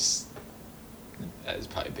 I mean, that is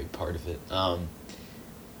probably a big part of it. I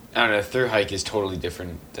don't know, thru hike is totally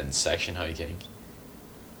different than section hiking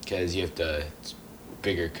because you have it's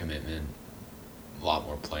bigger commitment, a lot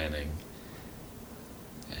more planning,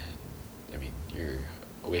 and I mean, you're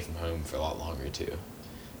away from home for a lot longer too.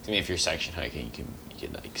 I mean, if you're section hiking, you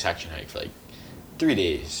can like section hike for like 3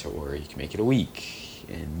 days, or you can make it a week,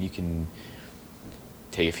 and you can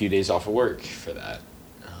take a few days off of work for that.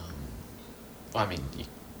 Well, I mean,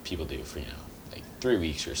 people do for, like 3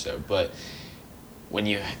 weeks or so, but when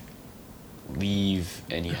you leave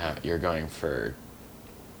and you're going for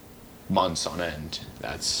months on end,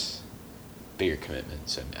 that's bigger commitment,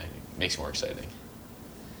 so it makes it more exciting,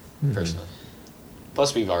 personally.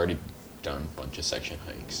 Plus, we've already done a bunch of section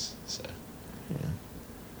hikes, so. Yeah.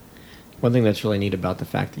 One thing that's really neat about the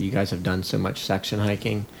fact that you guys have done so much section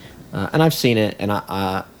hiking, and I've seen it, and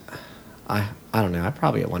I don't know, I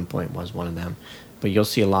probably at one point was one of them, but you'll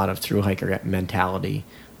see a lot of thru hiker mentality,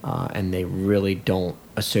 and they really don't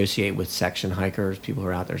associate with section hikers, people who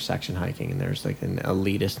are out there section hiking, and there's like an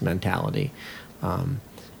elitist mentality. And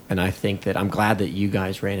I think that I'm glad that you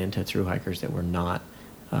guys ran into thru hikers that were not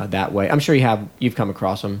that way. I'm sure you've come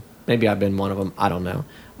across them. Maybe I've been one of them. I don't know.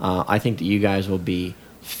 I think that you guys will be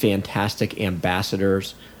fantastic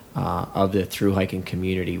ambassadors of the thru hiking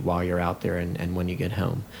community while you're out there and when you get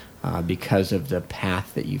home, because of the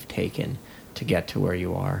path that you've taken to get to where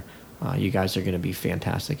you are. You guys are going to be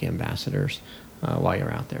fantastic ambassadors while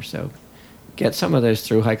you're out there. So get some of those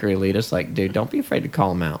thru hiker elitists. Like, dude, don't be afraid to call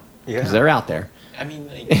them out, because they're out there. I mean,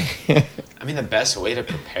 the best way to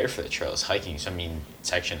prepare for the trail is hiking. So, I mean,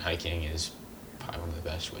 section hiking is probably one of the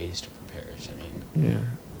best ways to prepare. So, I mean,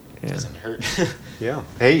 it doesn't hurt. Yeah.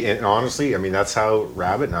 Hey, and honestly, I mean, that's how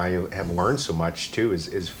Rabbit and I have learned so much too,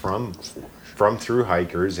 is from thru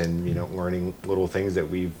hikers, and learning little things that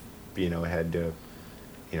we've had to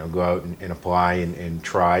go out and apply and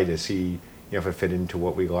try to see if it fit into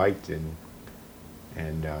what we liked, and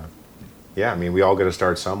yeah, I mean, we all got to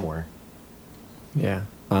start somewhere. Yeah.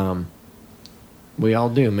 We all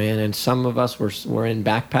do, man. And some of us were in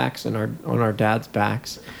backpacks and on our dad's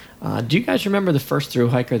backs. Do you guys remember the first thru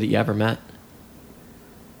hiker that you ever met?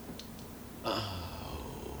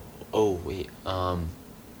 Oh wait.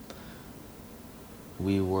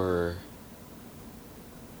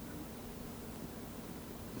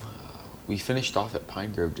 We finished off at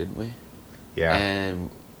Pine Grove, didn't we? Yeah. And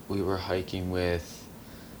we were hiking with,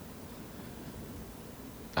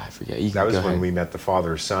 I forget. That was when we met the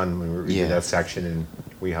father-son, when we did that section, and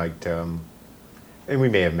we hiked, and we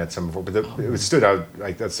may have met some before, but it stood out,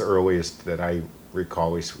 like that's the earliest that I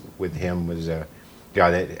recall with him, was a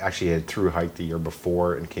guy that actually had thru hiked the year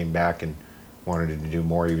before and came back and wanted to do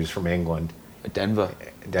more. He was from England. Denver.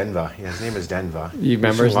 Yeah, his name is Denver. You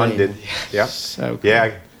remember his London. name? Yeah. So cool.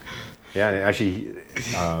 Yeah. Yeah, and actually,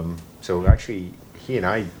 so actually, he and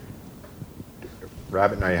I,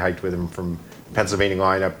 Rabbit and I hiked with him from Pennsylvania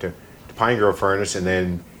line up to Pine Grove Furnace, and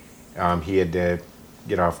then he had to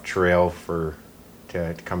get off trail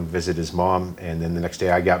to come visit his mom, and then the next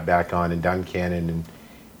day I got back on in Duncannon,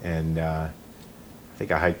 and I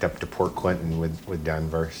think I hiked up to Port Clinton with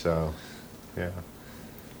Denver, so yeah.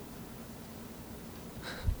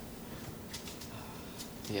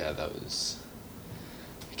 Yeah, that was...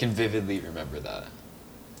 I can vividly remember that.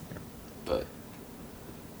 But...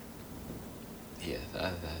 yeah,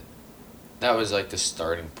 that was like the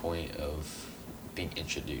starting point of being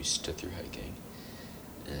introduced to thru hiking.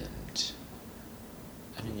 And...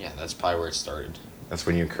 I mean, yeah, that's probably where it started. That's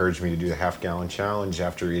when you encouraged me to do the half-gallon challenge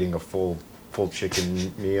after eating a full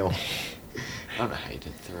chicken meal. I don't know how you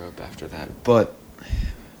didn't throw up after that, but...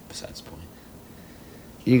 besides the point.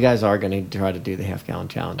 You guys are going to try to do the half-gallon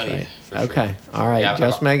challenge, right? Yeah, for sure. Okay. All right. Yeah,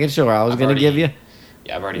 just making sure. I was going to give you...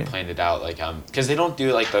 Yeah, I've already planned it out. Like, because they don't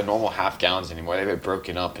do like the normal half gallons anymore. They have it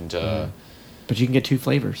broken up into. But you can get 2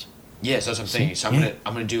 flavors. Yeah, so that's what I'm saying. So I'm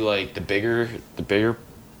gonna do like the bigger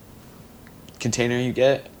container you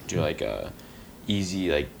get. Do like a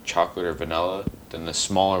easy like chocolate or vanilla. Then the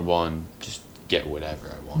smaller one, just get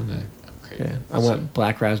whatever I want. I'm craving. Yeah. I went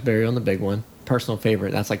black raspberry on the big one. Personal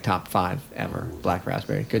favorite. That's like top 5 ever. Black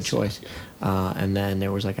raspberry. Good choice. And then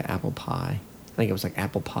there was like an apple pie. I think it was like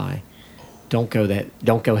apple pie. Don't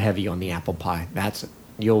go heavy on the apple pie. That's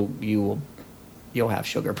you'll have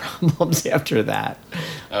sugar problems after that.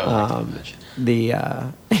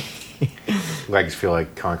 Legs feel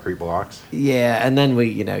like concrete blocks. Yeah, and then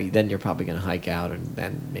then you're probably gonna hike out, and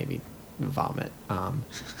then maybe vomit.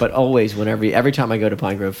 But always, every time I go to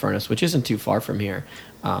Pine Grove Furnace, which isn't too far from here,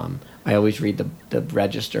 I always read the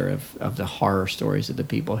register of the horror stories of the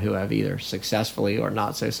people who have either successfully or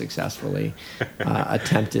not so successfully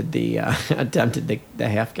attempted the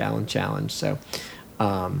half gallon challenge. So.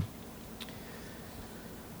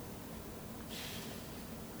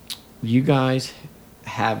 You guys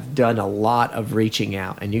have done a lot of reaching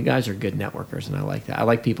out, and you guys are good networkers, and I like that. I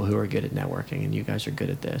like people who are good at networking, and you guys are good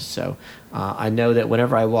at this. So I know that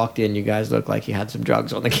whenever I walked in, you guys looked like you had some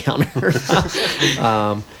drugs on the counter.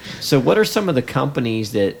 So what are some of the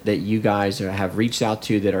companies that you guys have reached out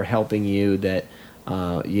to that are helping you that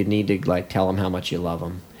you need to like tell them how much you love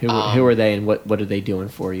them? Who are they, and what are they doing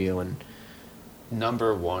for you? And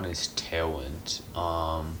number one is Tailwind.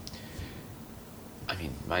 I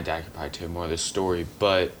mean, my dad could probably tell you more of this story,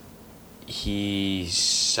 but he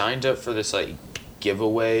signed up for this like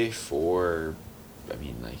giveaway for, I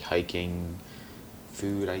mean, like hiking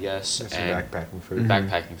food, I guess. That's and backpacking food.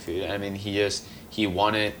 Backpacking food. I mean, he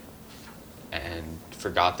won it and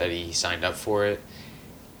forgot that he signed up for it.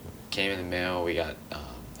 Came in the mail. We got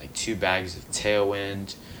like 2 bags of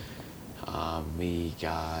Tailwind. We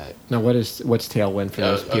got. Now, what's Tailwind for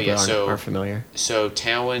those people who aren't familiar? So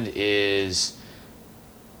Tailwind is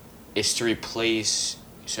to replace,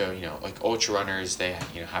 so like ultra runners, they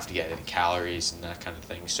have to get any calories and that kind of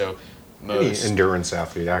thing. So most any endurance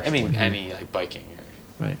athlete, actually. I mean, any like biking,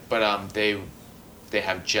 right? But they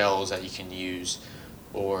have gels that you can use,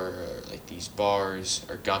 or like these bars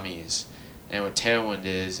or gummies. And what Tailwind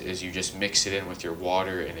is you just mix it in with your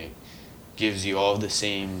water, and it gives you all the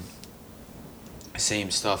same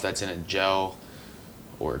stuff that's in a gel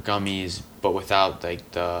or gummies, but without like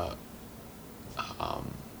the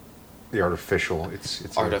artificial.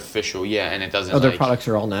 It's artificial, and it doesn't. Their products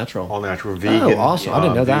are all natural. All natural, vegan. Oh, awesome! I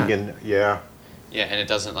didn't know vegan, that. Yeah, and it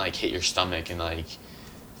doesn't like hit your stomach and like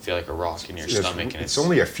feel like a rock in your stomach. And it's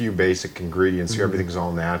only a few basic ingredients. So everything's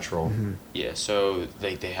all natural. Mm-hmm. Yeah, so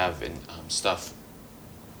like they have stuff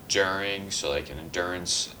during, so like an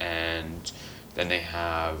endurance, and then they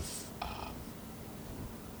have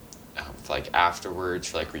like afterwards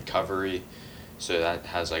for like recovery. So that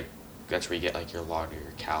has like, that's where you get like a lot of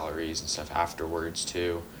your calories and stuff afterwards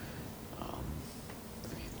too.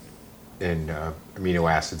 And amino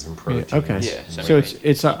acids and protein. Okay. Yeah. So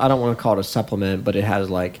it's I don't want to call it a supplement, but it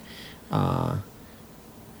has like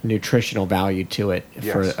nutritional value to it.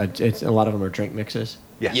 Yes. It's a lot of them are drink mixes.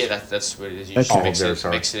 Yes. Yeah, that's what it is. You That's just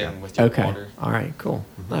mix it in with your water. All right. Cool.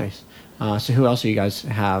 Mm-hmm. Nice. So who else do you guys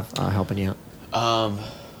have helping you out?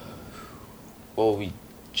 Well, we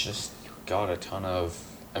just got a ton of.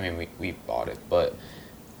 I mean, we bought it, but.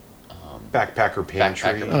 Backpacker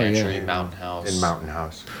Pantry. Mountain House. And Mountain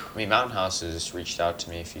House. I mean, Mountain House has reached out to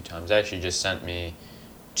me a few times. They actually just sent me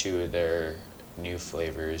 2 of their new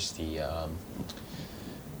flavors. The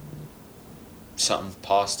something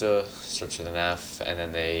pasta, starts with an F, and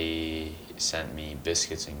then they sent me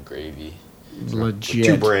biscuits and gravy. Legit.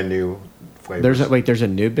 2 brand new flavors. There's a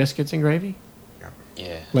new biscuits and gravy?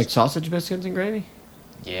 Yeah. Like sausage biscuits and gravy?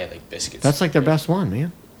 Yeah, like biscuits. That's like their best one,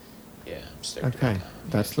 man. Yeah, I'm stoked. Okay,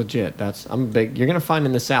 that's legit. I'm big. You're gonna find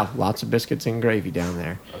in the South lots of biscuits and gravy down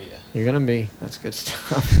there. Oh yeah. You're gonna be. That's good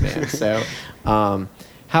stuff, man. So,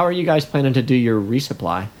 how are you guys planning to do your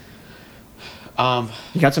resupply?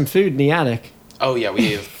 You got some food in the attic. Oh yeah,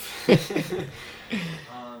 we have.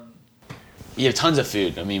 We have tons of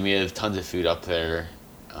food. I mean, we have tons of food up there,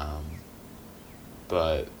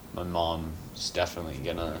 but my mom's definitely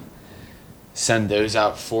gonna send those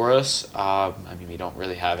out for us. I mean, we don't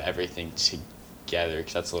really have everything together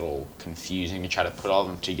because that's a little confusing to try to put all of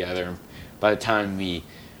them together. By the time we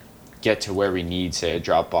get to where we need, say, a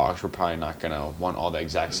drop box, we're probably not going to want all the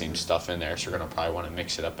exact same stuff in there, so we're going to probably want to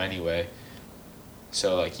mix it up anyway.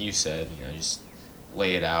 So like you said, just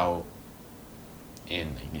lay it out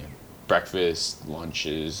in breakfast,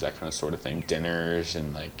 lunches, that kind of sort of thing, dinners,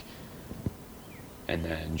 and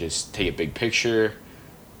then just take a big picture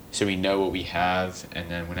so we know what we have,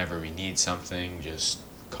 and then whenever we need something, just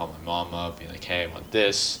call my mom up, be like, hey, I want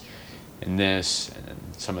this, and then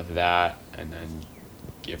some of that, and then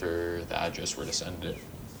give her the address where to send it.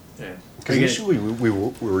 Yeah. Because initially we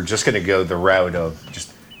were just going to go the route of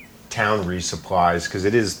just town resupplies, because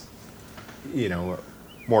it is,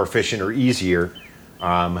 more efficient or easier.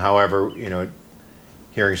 However,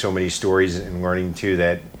 hearing so many stories and learning too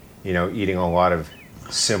that, eating a lot of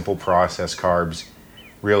simple processed carbs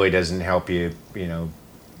really doesn't help you,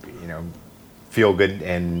 feel good,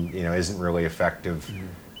 and isn't really effective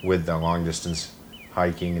with the long distance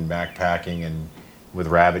hiking and backpacking. And with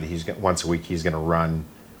Rabbit, once a week he's going to run,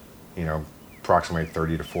 approximately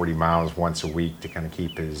 30 to 40 miles once a week to kind of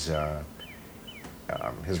keep his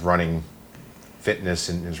running fitness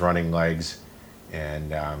and his running legs.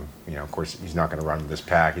 And of course, he's not going to run with this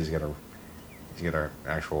pack. He's got an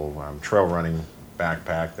actual trail running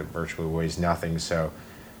backpack that virtually weighs nothing. So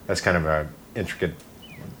that's kind of a intricate,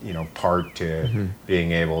 part to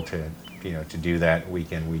being able to do that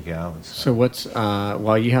week in, week out. So what's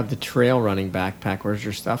while you have the trail running backpack, where's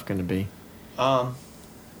your stuff going to be?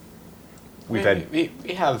 We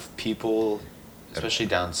have people, especially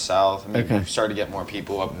down south. I mean, we've started to get more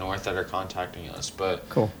people up north that are contacting us, but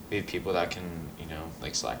we have people that can,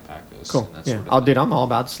 like slack pack us. Cool. And that Yeah. sort of thing. I'm all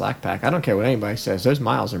about slack pack. I don't care what anybody says. Those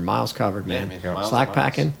miles are miles covered, man. Slack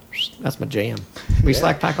packing, that's my jam. We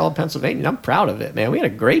slack pack all of Pennsylvania, and I'm proud of it, man. We had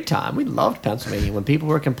a great time. We loved Pennsylvania. When people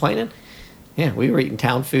were complaining, we were eating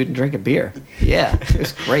town food and drinking beer. Yeah, it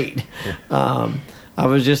was great. I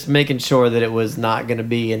was just making sure that it was not going to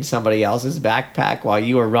be in somebody else's backpack while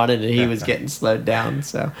you were running and he was getting slowed down.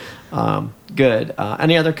 So, good.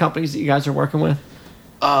 Any other companies that you guys are working with?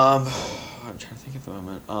 I'm trying to think at the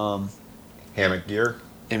moment. Hammock gear.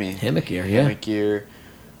 Hammock gear, yeah. Hammock gear.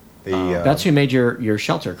 That's who made your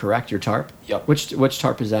shelter, correct? Your tarp? Yep. Which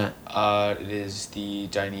tarp is that? It is the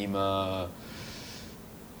Dyneema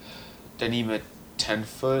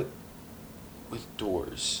 10-foot with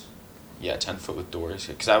doors. Yeah, 10-foot with doors.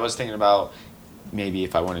 Because I was thinking about maybe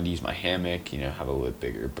if I wanted to use my hammock, have a little bit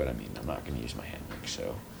bigger. But I mean, I'm not going to use my hammock,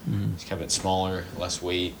 so it's kind of bit smaller, less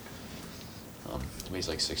weight. It weighs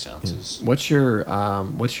like 6 ounces. What's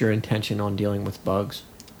your intention on dealing with bugs?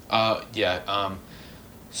 So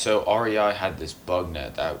REI had this bug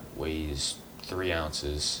net that weighs 3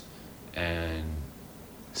 ounces, and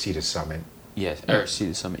Sea to Summit. Yeah, or Sea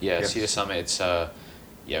to Summit. Yeah, Yes. Sea to Summit. It's it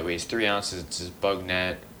weighs 3 ounces. It's this bug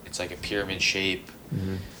net. It's like a pyramid shape.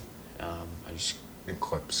 I just It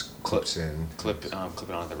clips in. clip it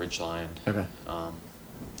on the ridge line. Okay. Yeah.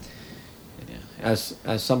 As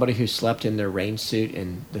somebody who slept in their rain suit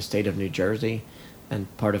in the state of New Jersey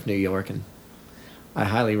and part of New York, and I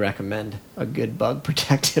highly recommend a good bug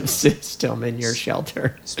protective system in your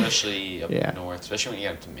shelter. Especially up north, especially when you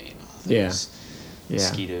get up to Maine.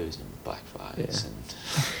 Mosquitoes and black flies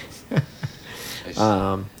and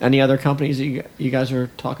any other companies that you guys are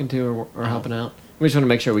talking to or helping out? We just want to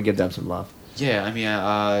make sure we give them some love. Yeah, I mean,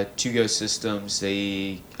 To Go Systems,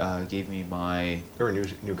 they gave me my... They're a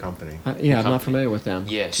new company. I'm not familiar with them.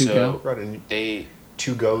 Yeah, To Go? they...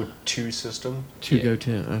 To Go 2 system. To Go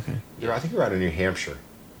 2, okay. I think they're out of New Hampshire.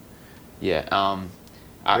 Yeah,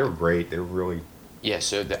 they're great. They're really... Yeah,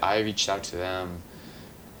 so I reached out to them.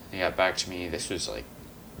 They got back to me. This was like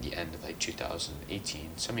the end of like 2018,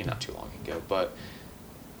 so I mean not too long ago, but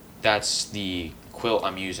that's the quilt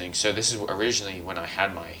I'm using. So this is originally when I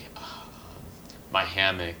had my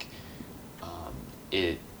hammock.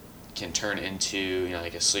 It can turn into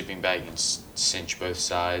like a sleeping bag and cinch both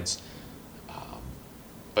sides,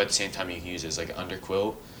 but at the same time you can use it as like an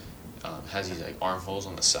underquilt. Has these like armholes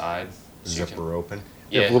on the side. So zipper open.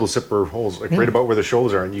 Yeah. You have little zipper holes like right about where the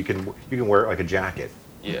shoulders are, and you can wear it like a jacket.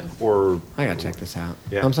 Yeah. Or I gotta check this out.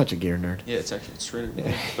 Yeah. I'm such a gear nerd. Yeah, it's right in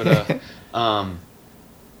there. But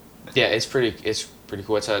it's pretty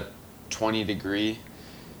cool. It's a 20-degree,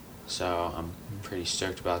 so I'm pretty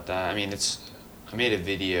stoked about that. I mean, I made a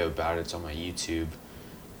video about it. It's on my YouTube.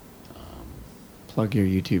 Plug your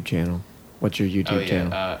YouTube channel. What's your YouTube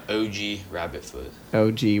channel? OG Rabbitfoot.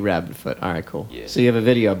 OG Rabbitfoot. All right, cool. Yeah. So you have a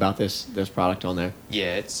video about this product on there.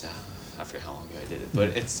 Yeah, it's I forget how long ago I did it, but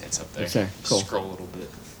it's up there. It's there. Cool. Scroll a little bit.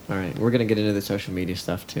 All right, we're gonna get into the social media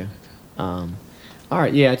stuff too. All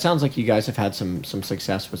right, yeah, it sounds like you guys have had some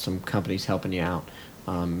success with some companies helping you out.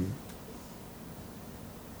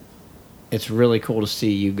 It's really cool to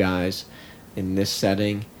see you guys in this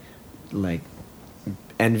setting, like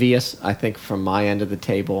envious, I think, from my end of the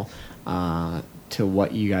table to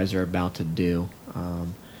what you guys are about to do.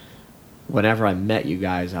 Whenever I met you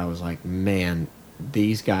guys, I was like, man,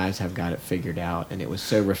 these guys have got it figured out, and it was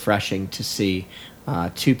so refreshing to see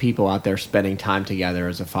two people out there spending time together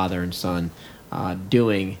as a father and son,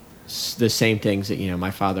 doing the same things that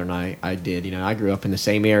my father and I did. I grew up in the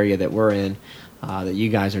same area that we're in, that you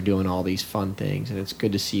guys are doing all these fun things, and it's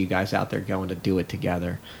good to see you guys out there going to do it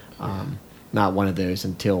together. Not one of those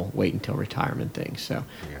wait until retirement things. So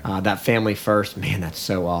that family first, man, that's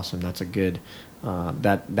so awesome. That's a good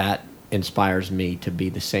that inspires me to be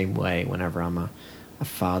the same way whenever I'm a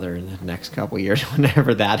father in the next couple of years,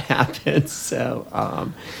 whenever that happens.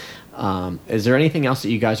 So is there anything else that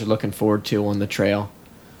you guys are looking forward to on the trail?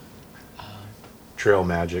 trail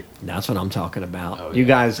magic. That's what I'm talking about. Oh, You yeah.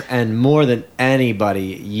 guys, and more than anybody,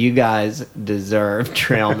 you guys deserve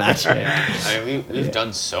trail magic. I mean, we've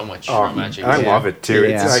done so much trail magic. I love it too.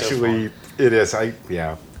 Yeah. It's So actually, it is.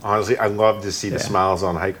 Honestly, I love to see the Yeah. smiles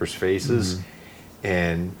on hikers' faces.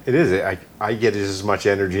 And it is. I get as much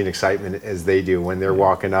energy and excitement as they do when they're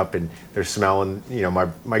walking up and they're smelling,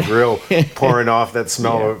 my grill pouring off that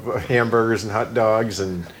smell of hamburgers and hot dogs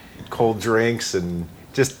and cold drinks and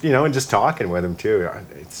just, and just talking with them too.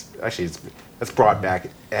 That's brought back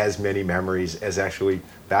as many memories as actually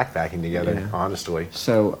backpacking together, Yeah. honestly.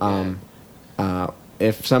 So,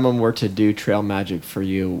 if someone were to do trail magic for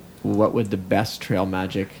you, what would the best trail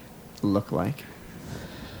magic look like?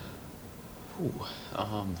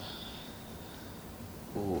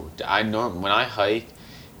 When I hike,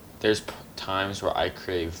 there's times where I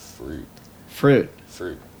crave fruit. Fruit.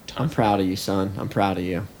 Ton I'm of proud of you, son. I'm proud of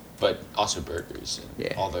you. But also burgers and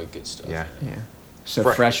Yeah. all the good stuff. Yeah. Yeah. So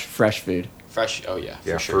Fresh. fresh food. Fresh. Oh yeah.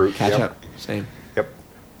 Yeah, for sure. fruit. Ketchup. Same. Yep.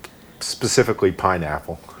 Specifically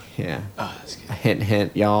pineapple. Yeah. Oh, that's good. Hint,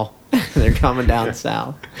 hint, y'all. They're coming down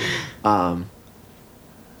south.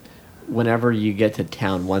 Whenever you get to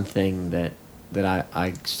town, one thing that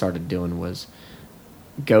I started doing was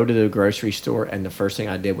go to the grocery store, and the first thing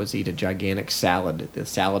I did was eat a gigantic salad, the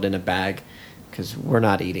salad in a bag, because we're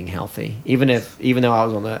not eating healthy. Even though I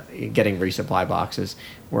was getting resupply boxes,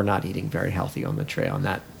 we're not eating very healthy on the trail, and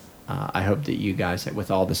that. I hope that you guys, with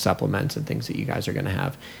all the supplements and things that you guys are going to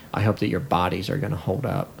have, I hope that your bodies are going to hold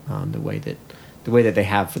up the way that they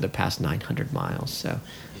have for the past 900 miles. So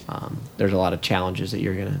there's a lot of challenges that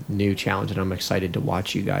you're going to new challenge, and I'm excited to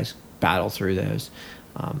watch you guys battle through those.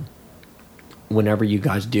 Whenever you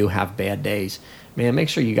guys do have bad days, man, make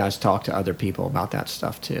sure you guys talk to other people about that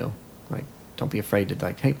stuff too. Like, don't be afraid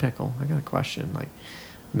to hey, Pickle, I got a question. Like,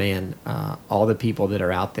 man, all the people that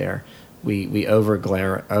are out there. We over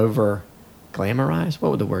glamorize.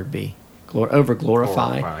 What would the word be? Over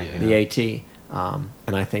glorify Glorify, the AT.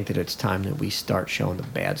 And I think that it's time that we start showing the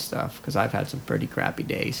bad stuff, because I've had some pretty crappy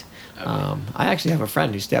days. I actually have a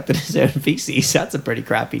friend who stepped in his own feces. That's a pretty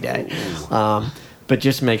crappy day. But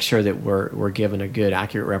just make sure that we're given a good,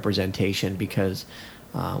 accurate representation, because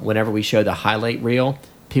whenever we show the highlight reel,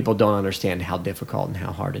 people don't understand how difficult and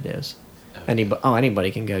how hard it is.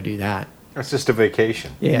 Anybody can go do that. It's just a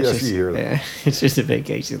vacation. Yeah, Yes, you hear that. it's just a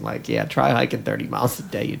vacation. Like, try hiking 30 miles a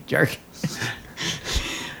day, you jerk.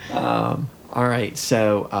 All right,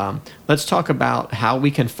 so let's talk about how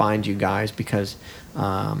we can find you guys, because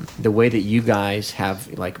the way that you guys have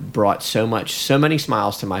brought so many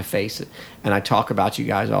smiles to my face, and I talk about you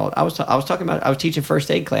guys all. I was teaching first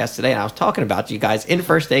aid class today, and I was talking about you guys in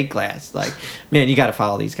first aid class. Like, man, you got to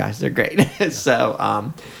follow these guys; they're great.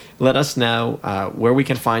 So. Let us know where we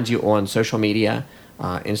can find you on social media,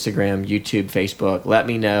 Instagram, YouTube, Facebook. Let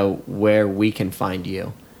me know where we can find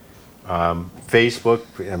you. Facebook,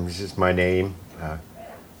 this is my name,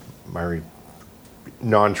 my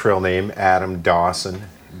non-trail name, Adam Dawson,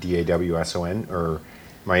 Dawson, or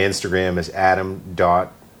my Instagram is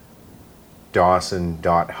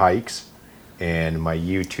adam.dawson.hikes, and my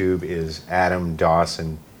YouTube is Adam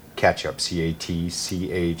Dawson Ketchup,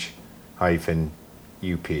 CATCH-UP.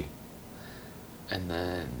 And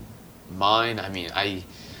then mine, I mean, I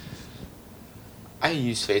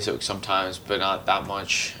use Facebook sometimes, but not that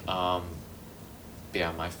much. My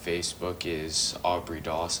Facebook is Aubrey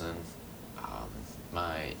Dawson.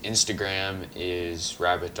 My Instagram is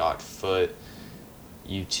rabbit.foot.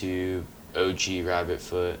 YouTube, OG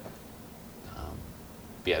Rabbitfoot.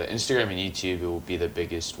 The Instagram and YouTube will be the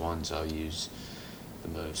biggest ones I'll use the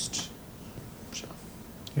most. So.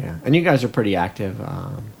 Yeah, and you guys are pretty active.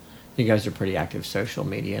 You guys are pretty active social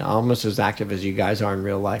media, almost as active as you guys are in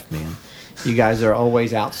real life, man. You guys are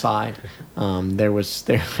always outside. There was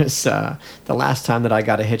the last time that I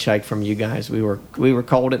got a hitchhike from you guys. We were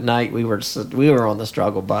cold at night. We were on the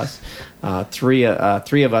struggle bus. Three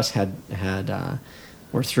of us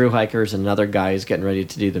were thru hikers, and another guy is getting ready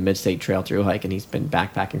to do the Mid-State Trail thru hike, and he's been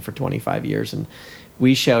backpacking for 25 years. And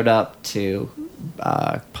we showed up to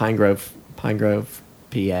Pine Grove,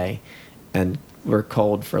 PA, and we're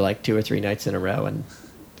cold for 2 or 3 nights in a row, and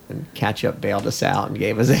Catch Up bailed us out and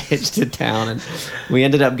gave us a hitch to town, and we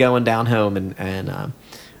ended up going down home, and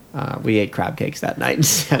we ate crab cakes that night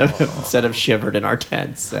instead of shivered in our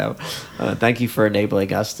tents. So thank you for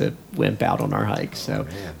enabling us to wimp out on our hike. So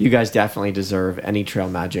you guys definitely deserve any trail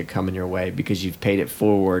magic coming your way, because you've paid it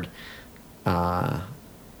forward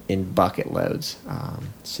in bucket loads.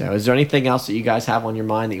 So is there anything else that you guys have on your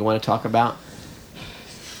mind that you want to talk about?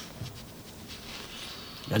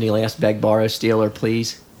 Any last beg, borrow, steal, or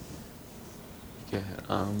please? Yeah.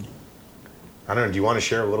 I don't know. Do you want to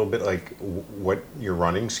share a little bit, like what your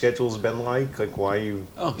running schedule's been like? Like why you?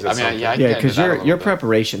 Oh, is that something- yeah, I can Yeah, get into because that a your little bit.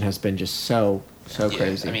 preparation has been just so Yeah,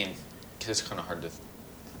 crazy. I mean, because it's kind of hard to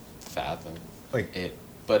fathom Like- it.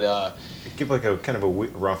 But Give like a kind of a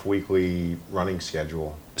rough weekly running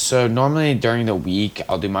schedule. so normally during the week,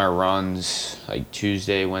 I'll do my runs like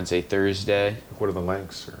Tuesday, Wednesday, Thursday. What are the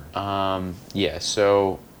lengths? Or? Yeah,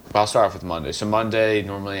 so I'll start off with Monday. So Monday,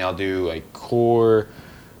 normally I'll do like core.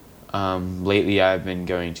 Lately, I've been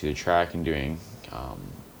going to the track and doing,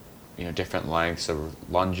 different lengths of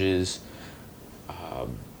lunges.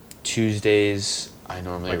 Tuesdays, I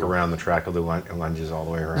normally Like around the track, I'll do lunges all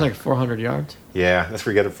the way around. It's like 400 yards. Yeah, that's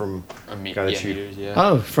where you get it from. Gotta shoot. meters, yeah.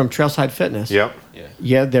 Oh, from Trailside Fitness. Yep. Yeah.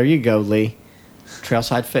 Yeah, there you go, Lee.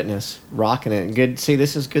 Trailside Fitness, rocking it. Good. See,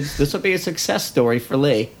 this is good. This will be a success story for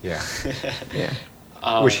Lee. Yeah.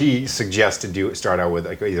 Yeah. Which he suggests to start out with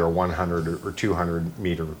like either a 100 or 200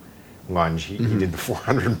 meter lunge. He did the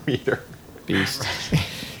 400 meter. Beast.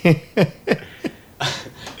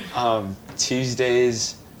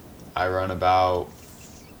 Tuesdays, I run about,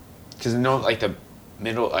 because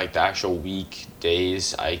the actual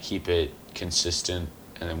weekdays, I keep it consistent,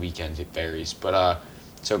 and then weekends it varies. But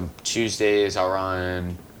so Tuesdays I'll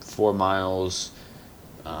run 4 miles,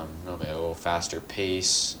 normally a little faster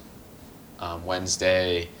pace.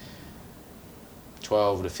 Wednesday,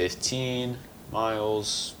 12 to 15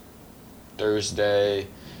 miles. Thursday,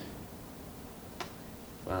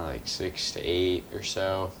 like 6 to 8 or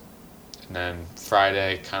so. And then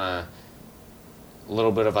Friday, kind of a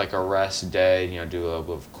little bit of like a rest day, do a little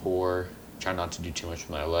bit of core. Try not to do too much with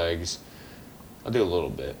my legs. I'll do a little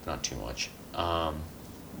bit, but not too much.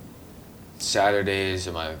 Saturdays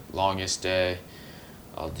are my longest day.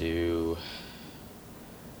 I'll do...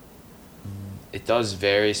 It does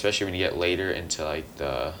vary, especially when you get later into like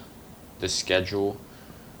the schedule.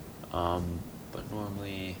 But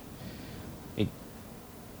normally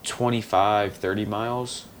 25, 30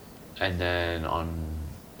 miles. And then on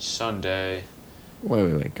Sunday...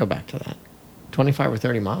 Wait. Go back to that. 25 or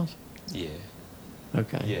 30 miles? Yeah.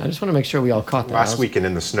 Okay. Yeah. I just want to make sure we all caught that. Last weekend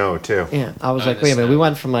in the snow too. Yeah. I was Oh, like, in the wait a minute. We snow.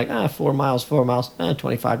 went from like 4 miles,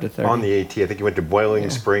 25 to 30. On the AT, I think you went to Boiling Yeah.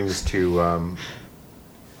 Springs to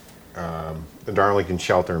the Darlington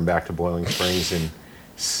shelter and back to Boiling Springs, and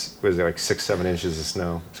was it like 6-7 inches of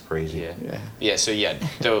snow? It's crazy. Yeah. Yeah. Yeah, so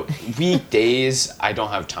the weekdays, I don't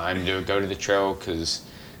have time to go to the trail because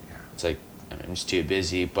it's like, I'm just too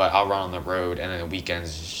busy, but I'll run on the road, and then the weekends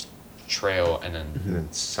is just trail, and then And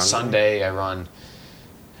then Sunday I run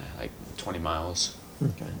like 20 miles.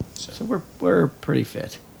 Okay. So- So we're pretty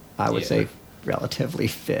fit. I would Yeah. say relatively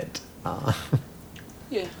fit.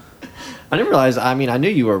 Yeah. I didn't realize. I mean, I knew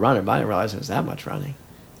you were a runner, but I didn't realize it was that much running.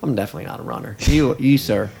 I'm definitely not a runner. You,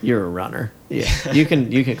 sir, you're a runner. Yeah, you can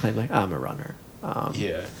claim like I'm a runner.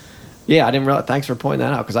 Yeah. Yeah, I didn't realize. Thanks for pointing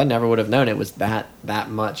that out because I never would have known it was that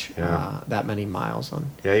much, Yeah. that many miles on.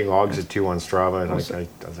 Yeah, he logs it too on Strava. And I was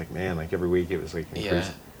like, man, like every week it was like Yeah.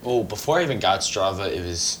 increasing. Well, before I even got Strava, it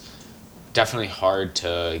was definitely hard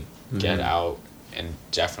to get out and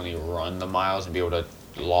definitely run the miles and be able to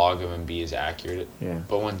log them and be as accurate. Yeah.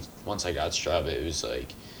 But once I got Strava, it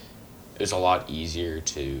was a lot easier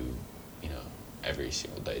to, every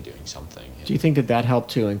single day doing something. Do you think that helped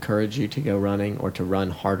to encourage you to go running or to run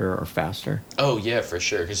harder or faster? Oh yeah, for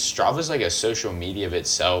sure. Because Strava's like a social media of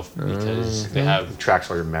itself because they have It tracks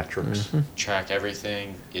all your metrics, track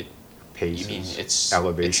everything. paces, You mean it's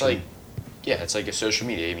elevation. It's like, it's like a social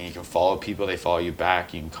media. I mean, you can follow people, they follow you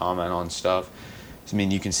back. You can comment on stuff. So, I mean,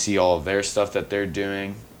 you can see all of their stuff that they're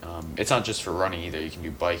doing. It's not just for running either. You can do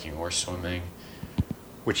biking or swimming.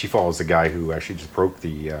 Which he follows the guy who actually just broke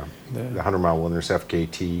the 100-mile wilderness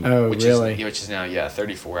FKT. Oh, Which really? is now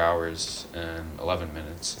 34 hours and 11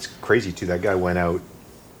 minutes. It's crazy too. That guy went out,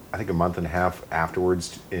 I think a month and a half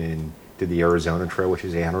afterwards, and did the Arizona Trail, which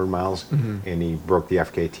is 800 miles, and he broke the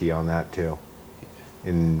FKT on that too.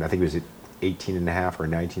 And I think it was 18 and a half or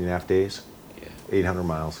 19 and a half days. Yeah. 800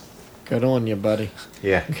 miles. Good on you, buddy.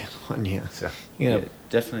 Yeah. Good on you. So, You know,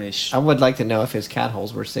 Definitely. I would like to know if his cat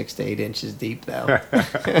holes were 6 to 8 inches deep, though.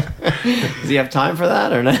 Does he have time for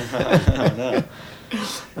that or not?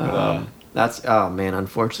 That's man.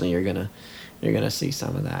 Unfortunately, you're gonna see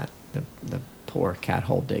some of that. The poor cat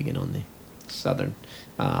hole digging on the southern.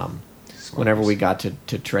 Whenever we got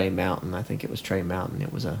to Trey Mountain, I think it was Trey Mountain.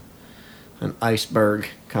 It was an iceberg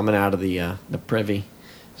coming out of the privy.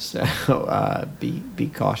 So be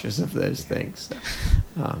cautious of those things.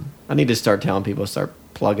 I need to start telling people start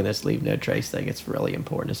plugging this leave no trace thing. It's really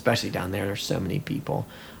important, especially down there. There's so many people.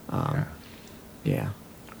 Yeah.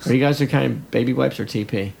 Are you guys kind of baby wipes or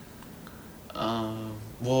TP?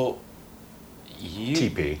 Well,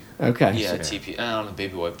 TP. Okay. Yeah, so TP. I don't know,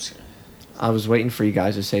 baby wipes. I was waiting for you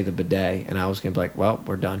guys to say the bidet, and I was going to be like, well,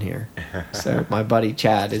 we're done here. So my buddy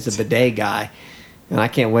Chad is a bidet guy, and I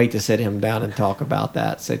can't wait to sit him down and talk about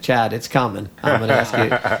that. So, Chad, it's coming. I'm going to ask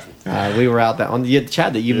you. We were out there on the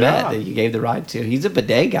Chad that you met, that you gave the ride to. He's a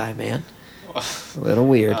bidet guy, man. A little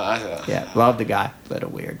weird. Yeah, love the guy. A little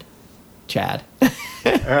weird. Chad.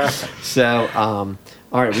 So, all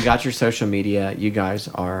right, we got your social media. You guys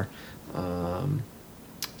are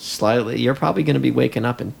you're probably going to be waking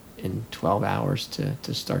up in 12 hours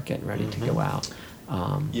to start getting ready to go out.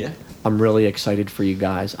 Yeah. I'm really excited for you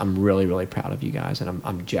guys. I'm really, really proud of you guys, and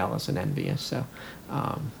I'm jealous and envious. So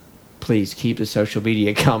please keep the social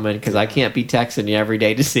media coming, because I can't be texting you every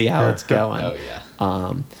day to see how it's going. Oh,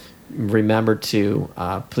 yeah. Remember to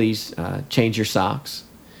please change your socks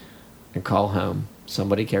and call home.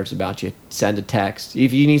 Somebody cares about you. Send a text.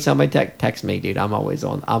 If you need somebody, text me, dude. I'm always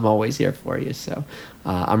on. I'm always here for you. So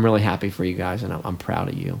I'm really happy for you guys, and I'm proud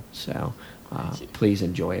of you. So please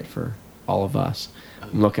enjoy it for all of us.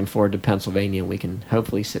 I'm looking forward to Pennsylvania. We can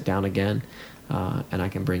hopefully sit down again, and I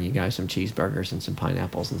can bring you guys some cheeseburgers and some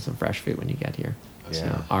pineapples and some fresh fruit when you get here. Yeah.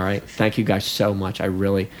 So, all right. Thank you guys so much. I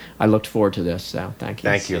looked forward to this. So thank you.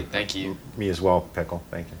 Thank you. Thank you. Me as well, Pickle.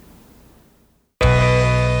 Thank you.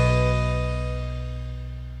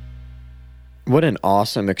 What an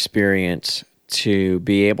awesome experience to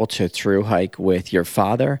be able to thru hike with your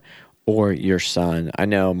father or your son. I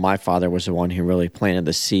know my father was the one who really planted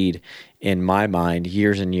the seed in my mind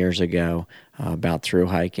years and years ago about thru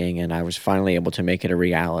hiking, and I was finally able to make it a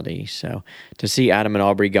reality. So to see Adam and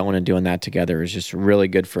Aubrey going and doing that together is just really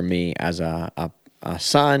good for me as a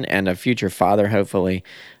son and a future father, hopefully.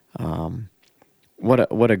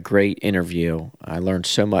 What a great interview. I learned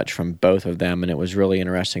so much from both of them, and it was really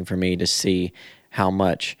interesting for me to see how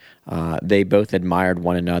much they both admired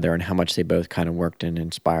one another and how much they both kind of worked and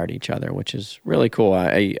inspired each other, which is really cool.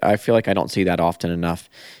 I feel like I don't see that often enough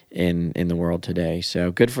in the world today.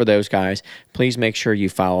 So good for those guys. Please make sure you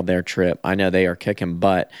follow their trip. I know they are kicking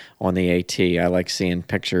butt on the AT. I like seeing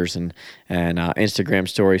pictures and Instagram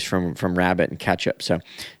stories from Rabbit and Ketchup. So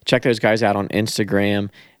check those guys out on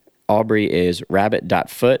Instagram. Aubrey is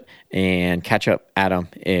rabbit.foot, and Ketchup Adam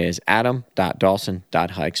is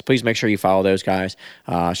adam.dawson.hikes. Please make sure you follow those guys.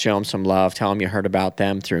 Show them some love. Tell them you heard about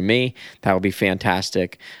them through me. That would be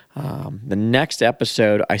fantastic. The next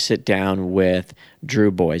episode, I sit down with Drew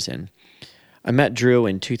Boysen. I met Drew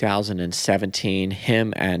in 2017.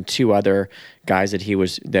 Him and two other guys that he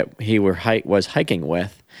was hiking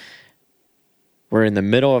with were in the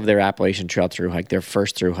middle of their Appalachian Trail thru hike, their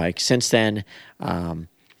first thru hike. Since then,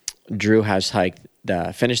 Drew has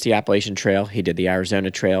finished the Appalachian Trail. He did the Arizona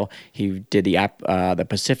Trail. He did the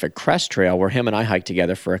Pacific Crest Trail, where him and I hiked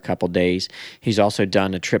together for a couple days. He's also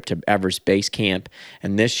done a trip to Everest Base Camp,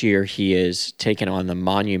 and this year he is taking on the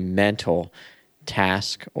monumental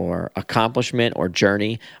task or accomplishment or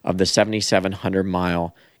journey of the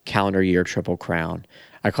 7,700-mile calendar year Triple Crown.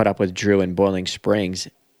 I caught up with Drew in Boiling Springs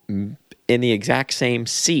in the exact same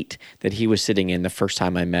seat that he was sitting in the first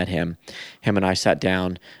time I met him. Him and I sat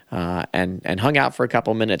down and hung out for a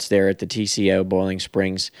couple minutes there at the TCO Boiling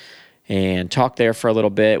Springs and talked there for a little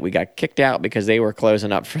bit. We got kicked out because they were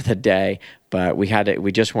closing up for the day, but we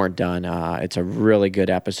just weren't done. It's a really good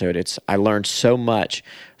episode. I learned so much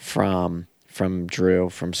from Drew,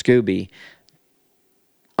 from Scooby.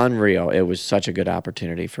 Unreal. It was such a good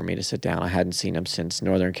opportunity for me to sit down. I hadn't seen him since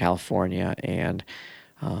Northern California, and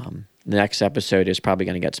the next episode is probably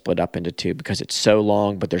going to get split up into two because it's so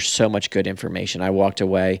long, but there's so much good information. I walked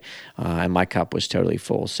away and my cup was totally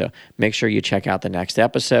full. So make sure you check out the next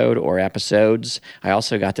episode or episodes. I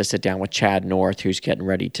also got to sit down with Chad North, who's getting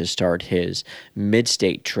ready to start his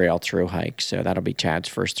Mid-State Trail thru hike. So that'll be Chad's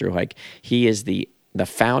first thru hike. He is the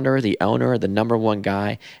founder, the owner, the number one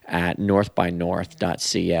guy at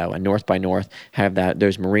northbynorth.co. And North by North have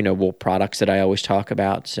those merino wool products that I always talk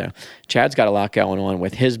about. So Chad's got a lot going on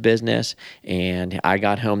with his business, and I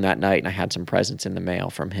got home that night and I had some presents in the mail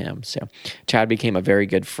from him. So Chad became a very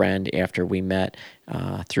good friend after we met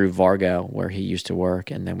through Vargo, where he used to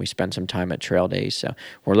work, and then we spent some time at Trail Days. So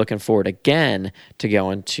we're looking forward again to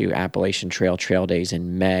going to Appalachian Trail Days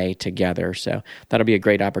in May together. So that'll be a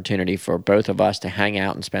great opportunity for both of us to hang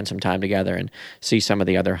out and spend some time together and see some of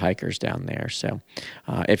the other hikers down there. So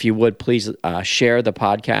if you would, please share the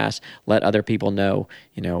podcast, let other people know,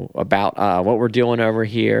 about what we're doing over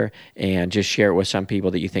here, and just share it with some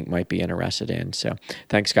people that you think might be interested in. So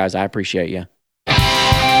thanks, guys. I appreciate you.